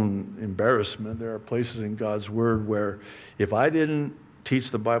my own embarrassment, there are places in God's Word where if I didn't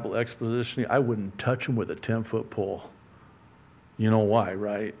teach the Bible expositionally, I wouldn't touch them with a 10-foot pole. You know why,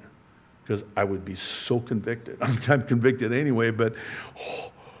 right? Because I would be so convicted. I'm convicted anyway, but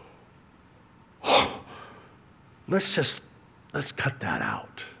let's cut that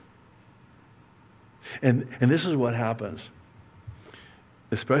out. And this is what happens.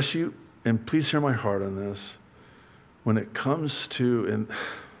 Especially, and please hear my heart on this, when it comes to, and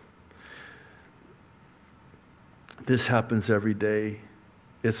this happens every day,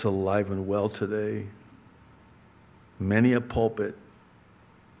 it's alive and well today. Many a pulpit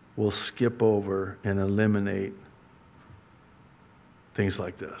will skip over and eliminate things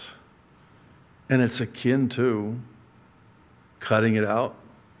like this. And it's akin to cutting it out,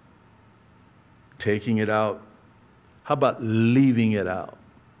 taking it out. How about leaving it out?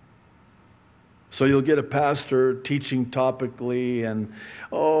 So you'll get a pastor teaching topically and,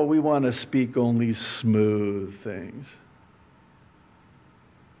 oh, we want to speak only smooth things.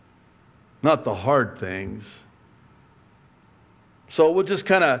 Not the hard things. So we'll just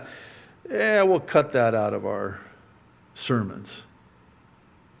kind of, we'll cut that out of our sermons.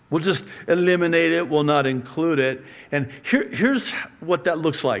 We'll just eliminate it. We'll not include it. And here's what that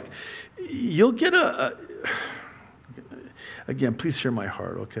looks like. You'll get again, please hear my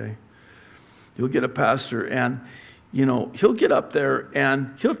heart, okay? You'll get a pastor and, he'll get up there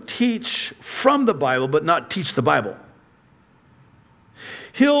and he'll teach from the Bible, but not teach the Bible.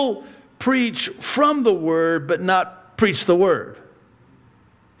 He'll preach from the Word, but not preach the Word.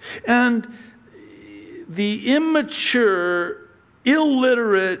 And the immature,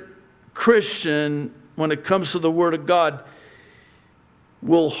 illiterate Christian, when it comes to the Word of God,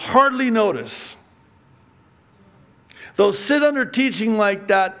 will hardly notice. They'll sit under teaching like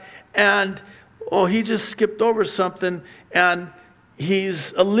that and, he just skipped over something, and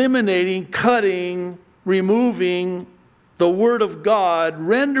he's eliminating, cutting, removing the Word of God,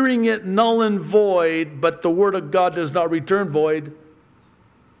 rendering it null and void, but the Word of God does not return void.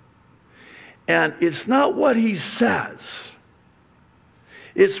 And it's not what he says.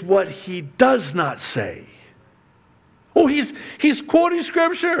 It's what he does not say. Oh, he's quoting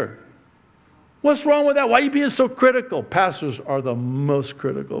Scripture. What's wrong with that? Why are you being so critical? Pastors are the most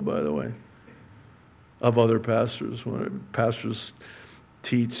critical, by the way, of other pastors. When pastors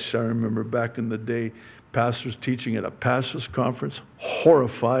teach, I remember back in the day, pastors teaching at a pastors' conference,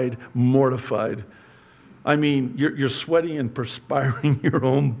 horrified, mortified. I mean, you're sweating and perspiring your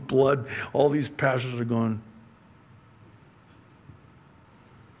own blood. All these pastors are going.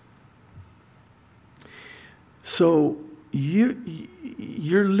 So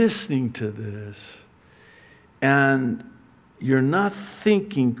you're listening to this, and you're not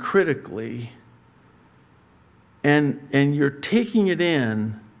thinking critically, and you're taking it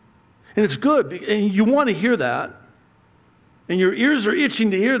in, and it's good, and you want to hear that, and your ears are itching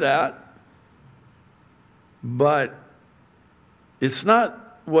to hear that. But it's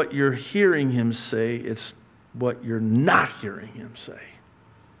not what you're hearing him say, it's what you're not hearing him say.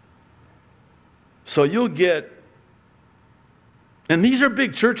 So you'll get, and these are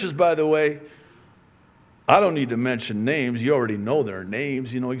big churches, by the way. I don't need to mention names. You already know their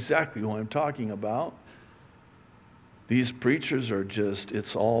names. You know exactly who I'm talking about. These preachers are just,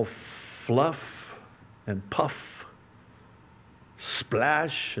 it's all fluff and puff,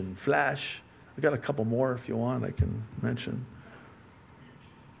 splash and flash. I got a couple more if you want I can mention.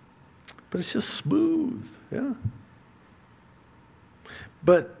 But it's just smooth, yeah.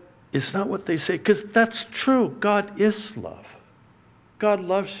 But it's not what they say, because that's true. God is love. God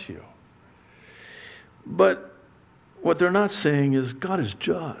loves you. But what they're not saying is God is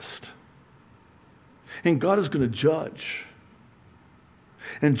just. And God is going to judge.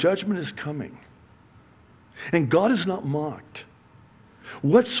 And judgment is coming. And God is not mocked.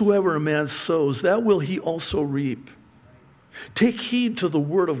 Whatsoever a man sows, that will he also reap. Take heed to the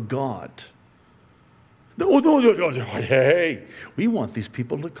word of God. Oh, no. Hey, we want these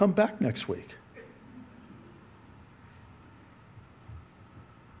people to come back next week.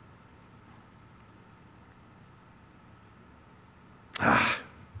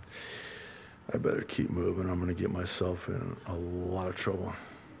 I better keep moving. I'm going to get myself in a lot of trouble.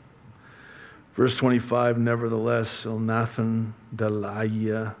 Verse 25, nevertheless, Elnathan,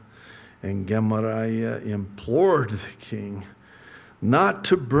 Delaiah, and Gemariah implored the king not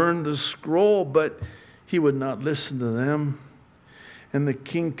to burn the scroll, but he would not listen to them. And the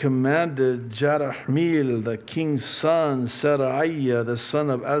king commanded Jerahmeel, the king's son, Seraiah, the son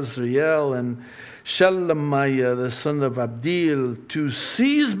of Azriel, and Shelemiah, the son of Abdil, to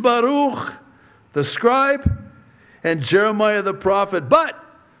seize Baruch, the scribe, and Jeremiah the prophet. But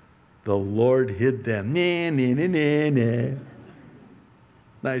the Lord hid them.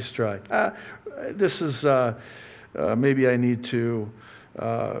 Nice try. This is, maybe I need to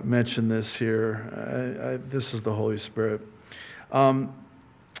mention this here. This is the Holy Spirit.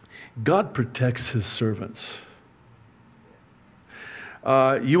 God protects his servants.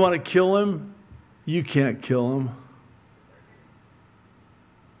 You want to kill him? You can't kill him.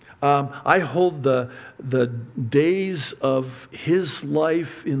 I hold the days of his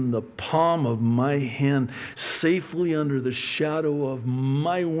life in the palm of my hand, safely under the shadow of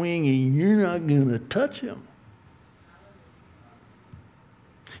my wing, and you're not going to touch him.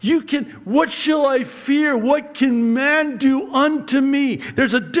 What shall I fear? What can man do unto me?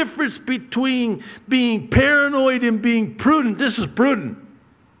 There's a difference between being paranoid and being prudent. This is prudent.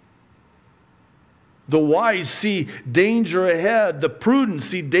 The wise see danger ahead. The prudent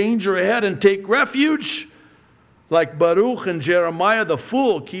see danger ahead and take refuge. Like Baruch and Jeremiah, the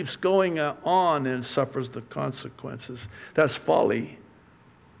fool keeps going on and suffers the consequences. That's folly.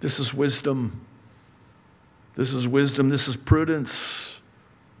 This is wisdom. This is wisdom. This is prudence.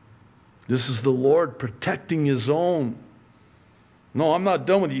 This is the Lord protecting his own. No, I'm not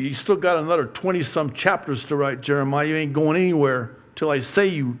done with you. You still got another 20-some chapters to write, Jeremiah. You ain't going anywhere till I say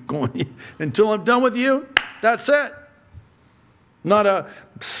you going. Until I'm done with you, that's it. Not a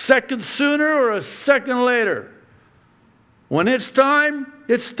second sooner or a second later. When it's time,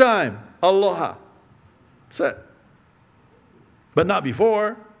 it's time. Aloha. That's it. But not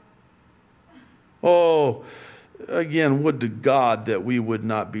before. Oh, again, would to God that we would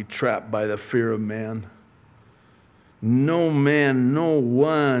not be trapped by the fear of man. No man, no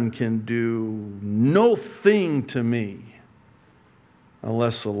one can do no thing to me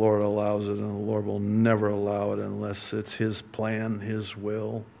unless the Lord allows it, and the Lord will never allow it unless it's his plan, his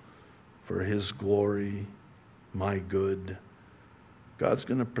will, for his glory, my good. God's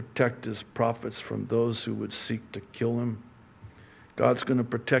going to protect his prophets from those who would seek to kill him. God's going to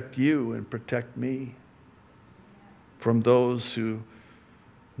protect you and protect me from those who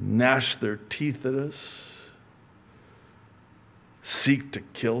gnash their teeth at us, seek to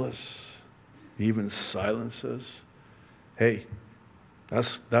kill us, even silence us. Hey,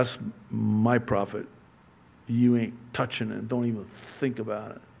 that's my prophet. You ain't touching it. Don't even think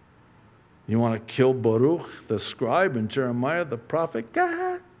about it. You want to kill Baruch, the scribe, and Jeremiah, the prophet?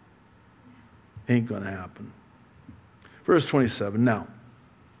 God, ain't going to happen. Verse 27, now,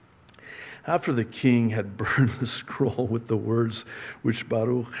 after the king had burned the scroll with the words which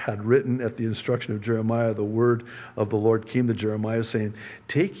Baruch had written at the instruction of Jeremiah, the word of the Lord came to Jeremiah, saying,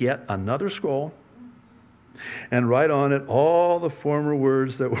 take yet another scroll, and write on it all the former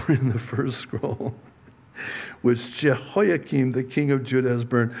words that were in the first scroll, which Jehoiakim, the king of Judah, has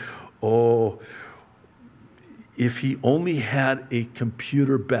burned. Oh, if he only had a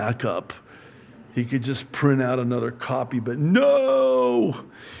computer backup, he could just print out another copy. But no!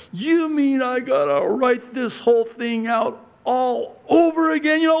 You mean I gotta write this whole thing out all over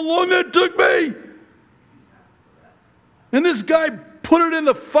again? You know how long that took me? And this guy put it in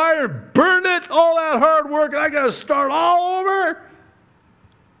the fire, burned it, all that hard work, and I got to start all over? Of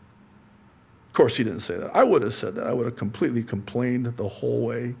course, he didn't say that. I would have said that. I would have completely complained the whole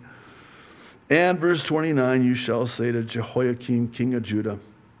way. And verse 29, you shall say to Jehoiakim, king of Judah,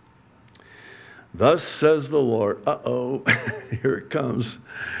 Thus says the Lord. Uh-oh, here it comes.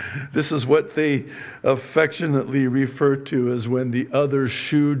 This is what they affectionately refer to as when the other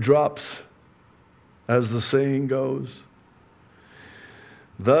shoe drops, as the saying goes.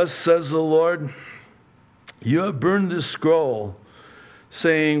 Thus says the Lord, you have burned this scroll,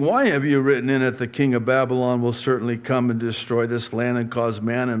 saying, why have you written in it, the king of Babylon will certainly come and destroy this land and cause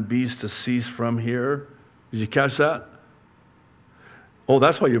man and beast to cease from here? Did you catch that? Oh,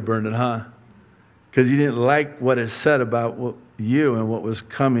 that's why you burned it, huh? Because you didn't like what it said about you and what was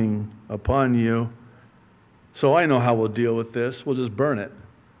coming upon you. So I know how we'll deal with this. We'll just burn it.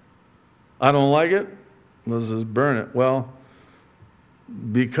 I don't like it. We'll just burn it. Well,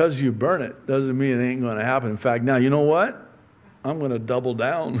 because you burn it doesn't mean it ain't going to happen. In fact, now you know what? I'm going to double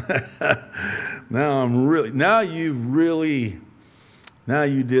down. Now you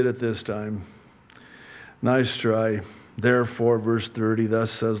did it this time. Nice try. Therefore, verse 30,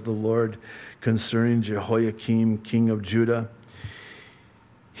 thus says the Lord concerning Jehoiakim, king of Judah,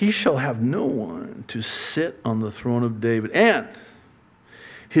 he shall have no one to sit on the throne of David, and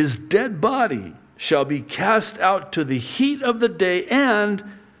his dead body shall be cast out to the heat of the day and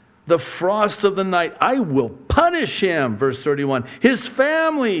the frost of the night. I will punish him, verse 31, his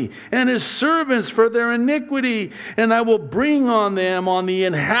family and his servants for their iniquity, and I will bring on them, on the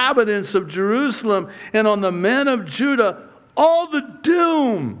inhabitants of Jerusalem and on the men of Judah, all the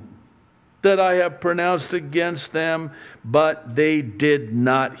doom that I have pronounced against them, but they did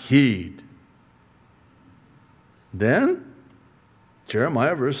not heed. Then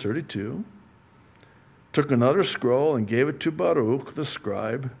Jeremiah, verse 32, took another scroll and gave it to Baruch the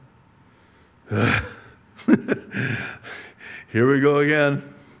scribe. Here we go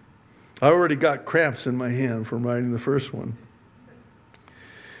again. I already got cramps in my hand from writing the first one.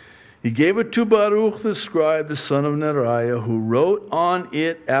 He gave it to Baruch the scribe, the son of Neriah, who wrote on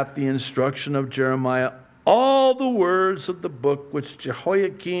it at the instruction of Jeremiah all the words of the book which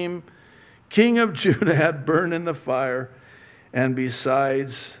Jehoiakim, king of Judah, had burned in the fire. And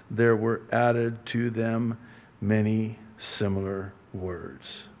besides, there were added to them many similar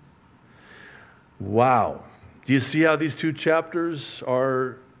words. Wow. Do you see how these two chapters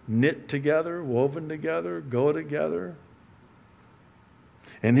are knit together, woven together, go together?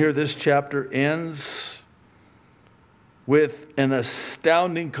 And here this chapter ends with an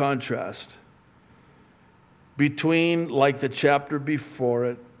astounding contrast between, like the chapter before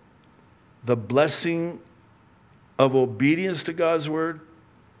it, the blessing of obedience to God's word,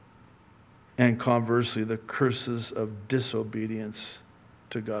 and conversely, the curses of disobedience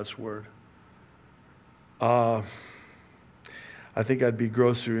to God's word. I think I'd be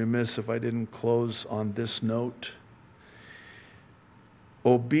grossly remiss if I didn't close on this note.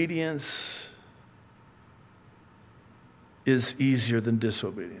 Obedience is easier than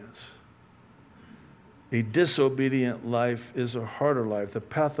disobedience. A disobedient life is a harder life. The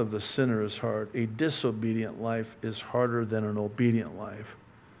path of the sinner is hard. A disobedient life is harder than an obedient life.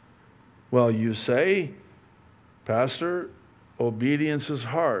 Well, you say, Pastor, obedience is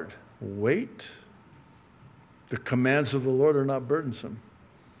hard. Wait. The commands of the Lord are not burdensome.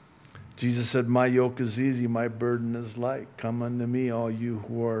 Jesus said, my yoke is easy, my burden is light. Come unto me, all you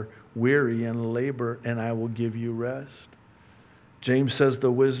who are weary and labor, and I will give you rest. James says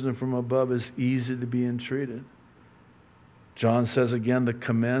the wisdom from above is easy to be entreated. John says again, the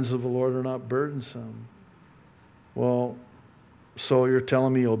commands of the Lord are not burdensome. Well, so you're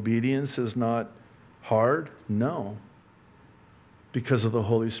telling me obedience is not hard? No. Because of the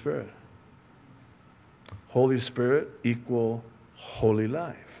Holy Spirit. Holy Spirit equal holy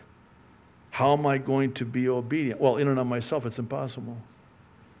life. How am I going to be obedient? Well, in and of myself, it's impossible.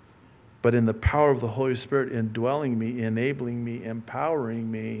 But in the power of the Holy Spirit indwelling me, enabling me, empowering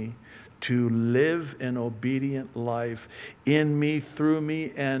me to live an obedient life in me, through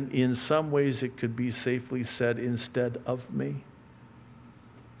me, and in some ways it could be safely said instead of me.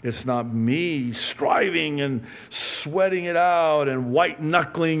 It's not me striving and sweating it out and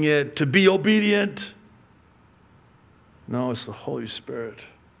white-knuckling it to be obedient. No, it's the Holy Spirit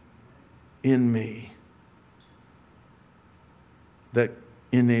in me that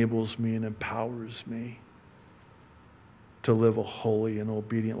enables me and empowers me to live a holy and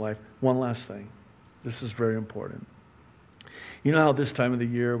obedient life. One last thing. This is very important. You know how this time of the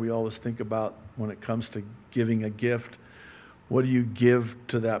year we always think about when it comes to giving a gift, what do you give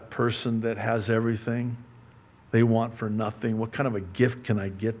to that person that has everything they want for nothing? What kind of a gift can I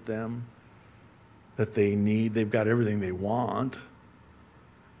get them that they need? They've got everything they want.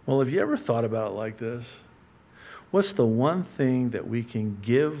 Well, have you ever thought about it like this? What's the one thing that we can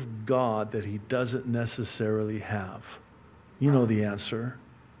give God that he doesn't necessarily have? You know the answer.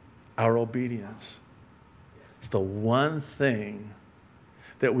 Our obedience. It's the one thing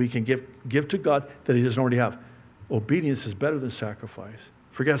that we can give to God that he doesn't already have. Obedience is better than sacrifice.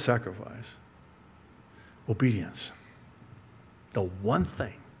 Forget sacrifice. Obedience. The one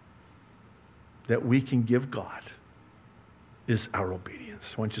thing that we can give God is our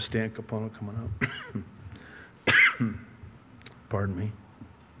obedience. Why don't you stand, Capono, coming up. Pardon me.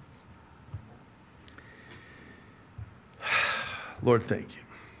 Lord, thank you.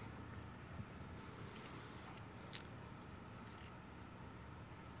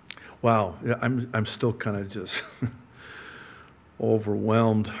 Wow, I'm still kind of just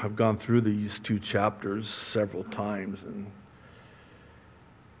overwhelmed. I've gone through these 2 chapters several times, and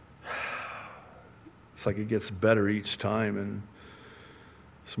it's like it gets better each time, and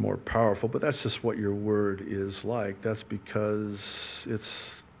it's more powerful. But that's just what your word is like. That's because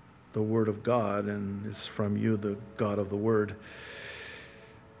it's the word of God, and it's from you, the God of the word.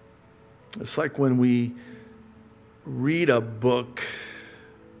 It's like when we read a book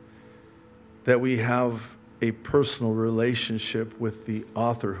that we have a personal relationship with the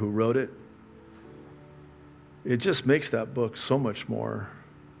author who wrote it. It just makes that book so much more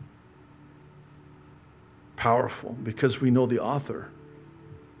powerful because we know the author.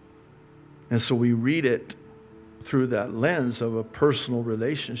 And so we read it through that lens of a personal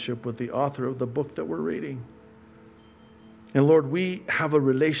relationship with the author of the book that we're reading. And Lord, we have a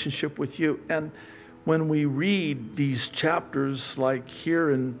relationship with you. And when we read these chapters like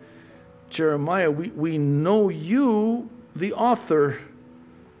here in Jeremiah, we know you, the author,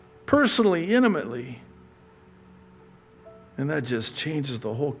 personally, intimately. And that just changes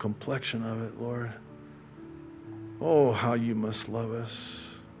the whole complexion of it, Lord. Oh, how you must love us.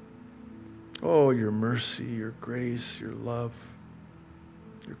 Oh, your mercy, your grace, your love,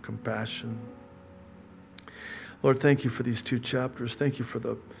 your compassion. Lord, thank you for these 2 chapters. Thank you for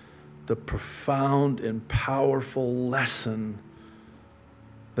the profound and powerful lesson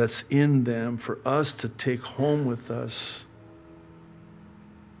that's in them for us to take home with us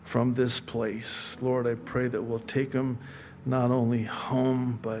from this place. Lord, I pray that we'll take them not only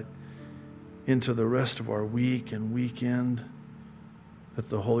home, but into the rest of our week and weekend, that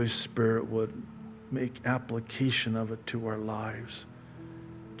the Holy Spirit would make application of it to our lives.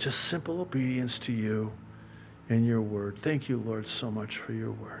 Just simple obedience to you and your word. Thank you, Lord, so much for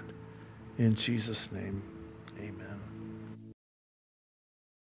your word. In Jesus' name, amen.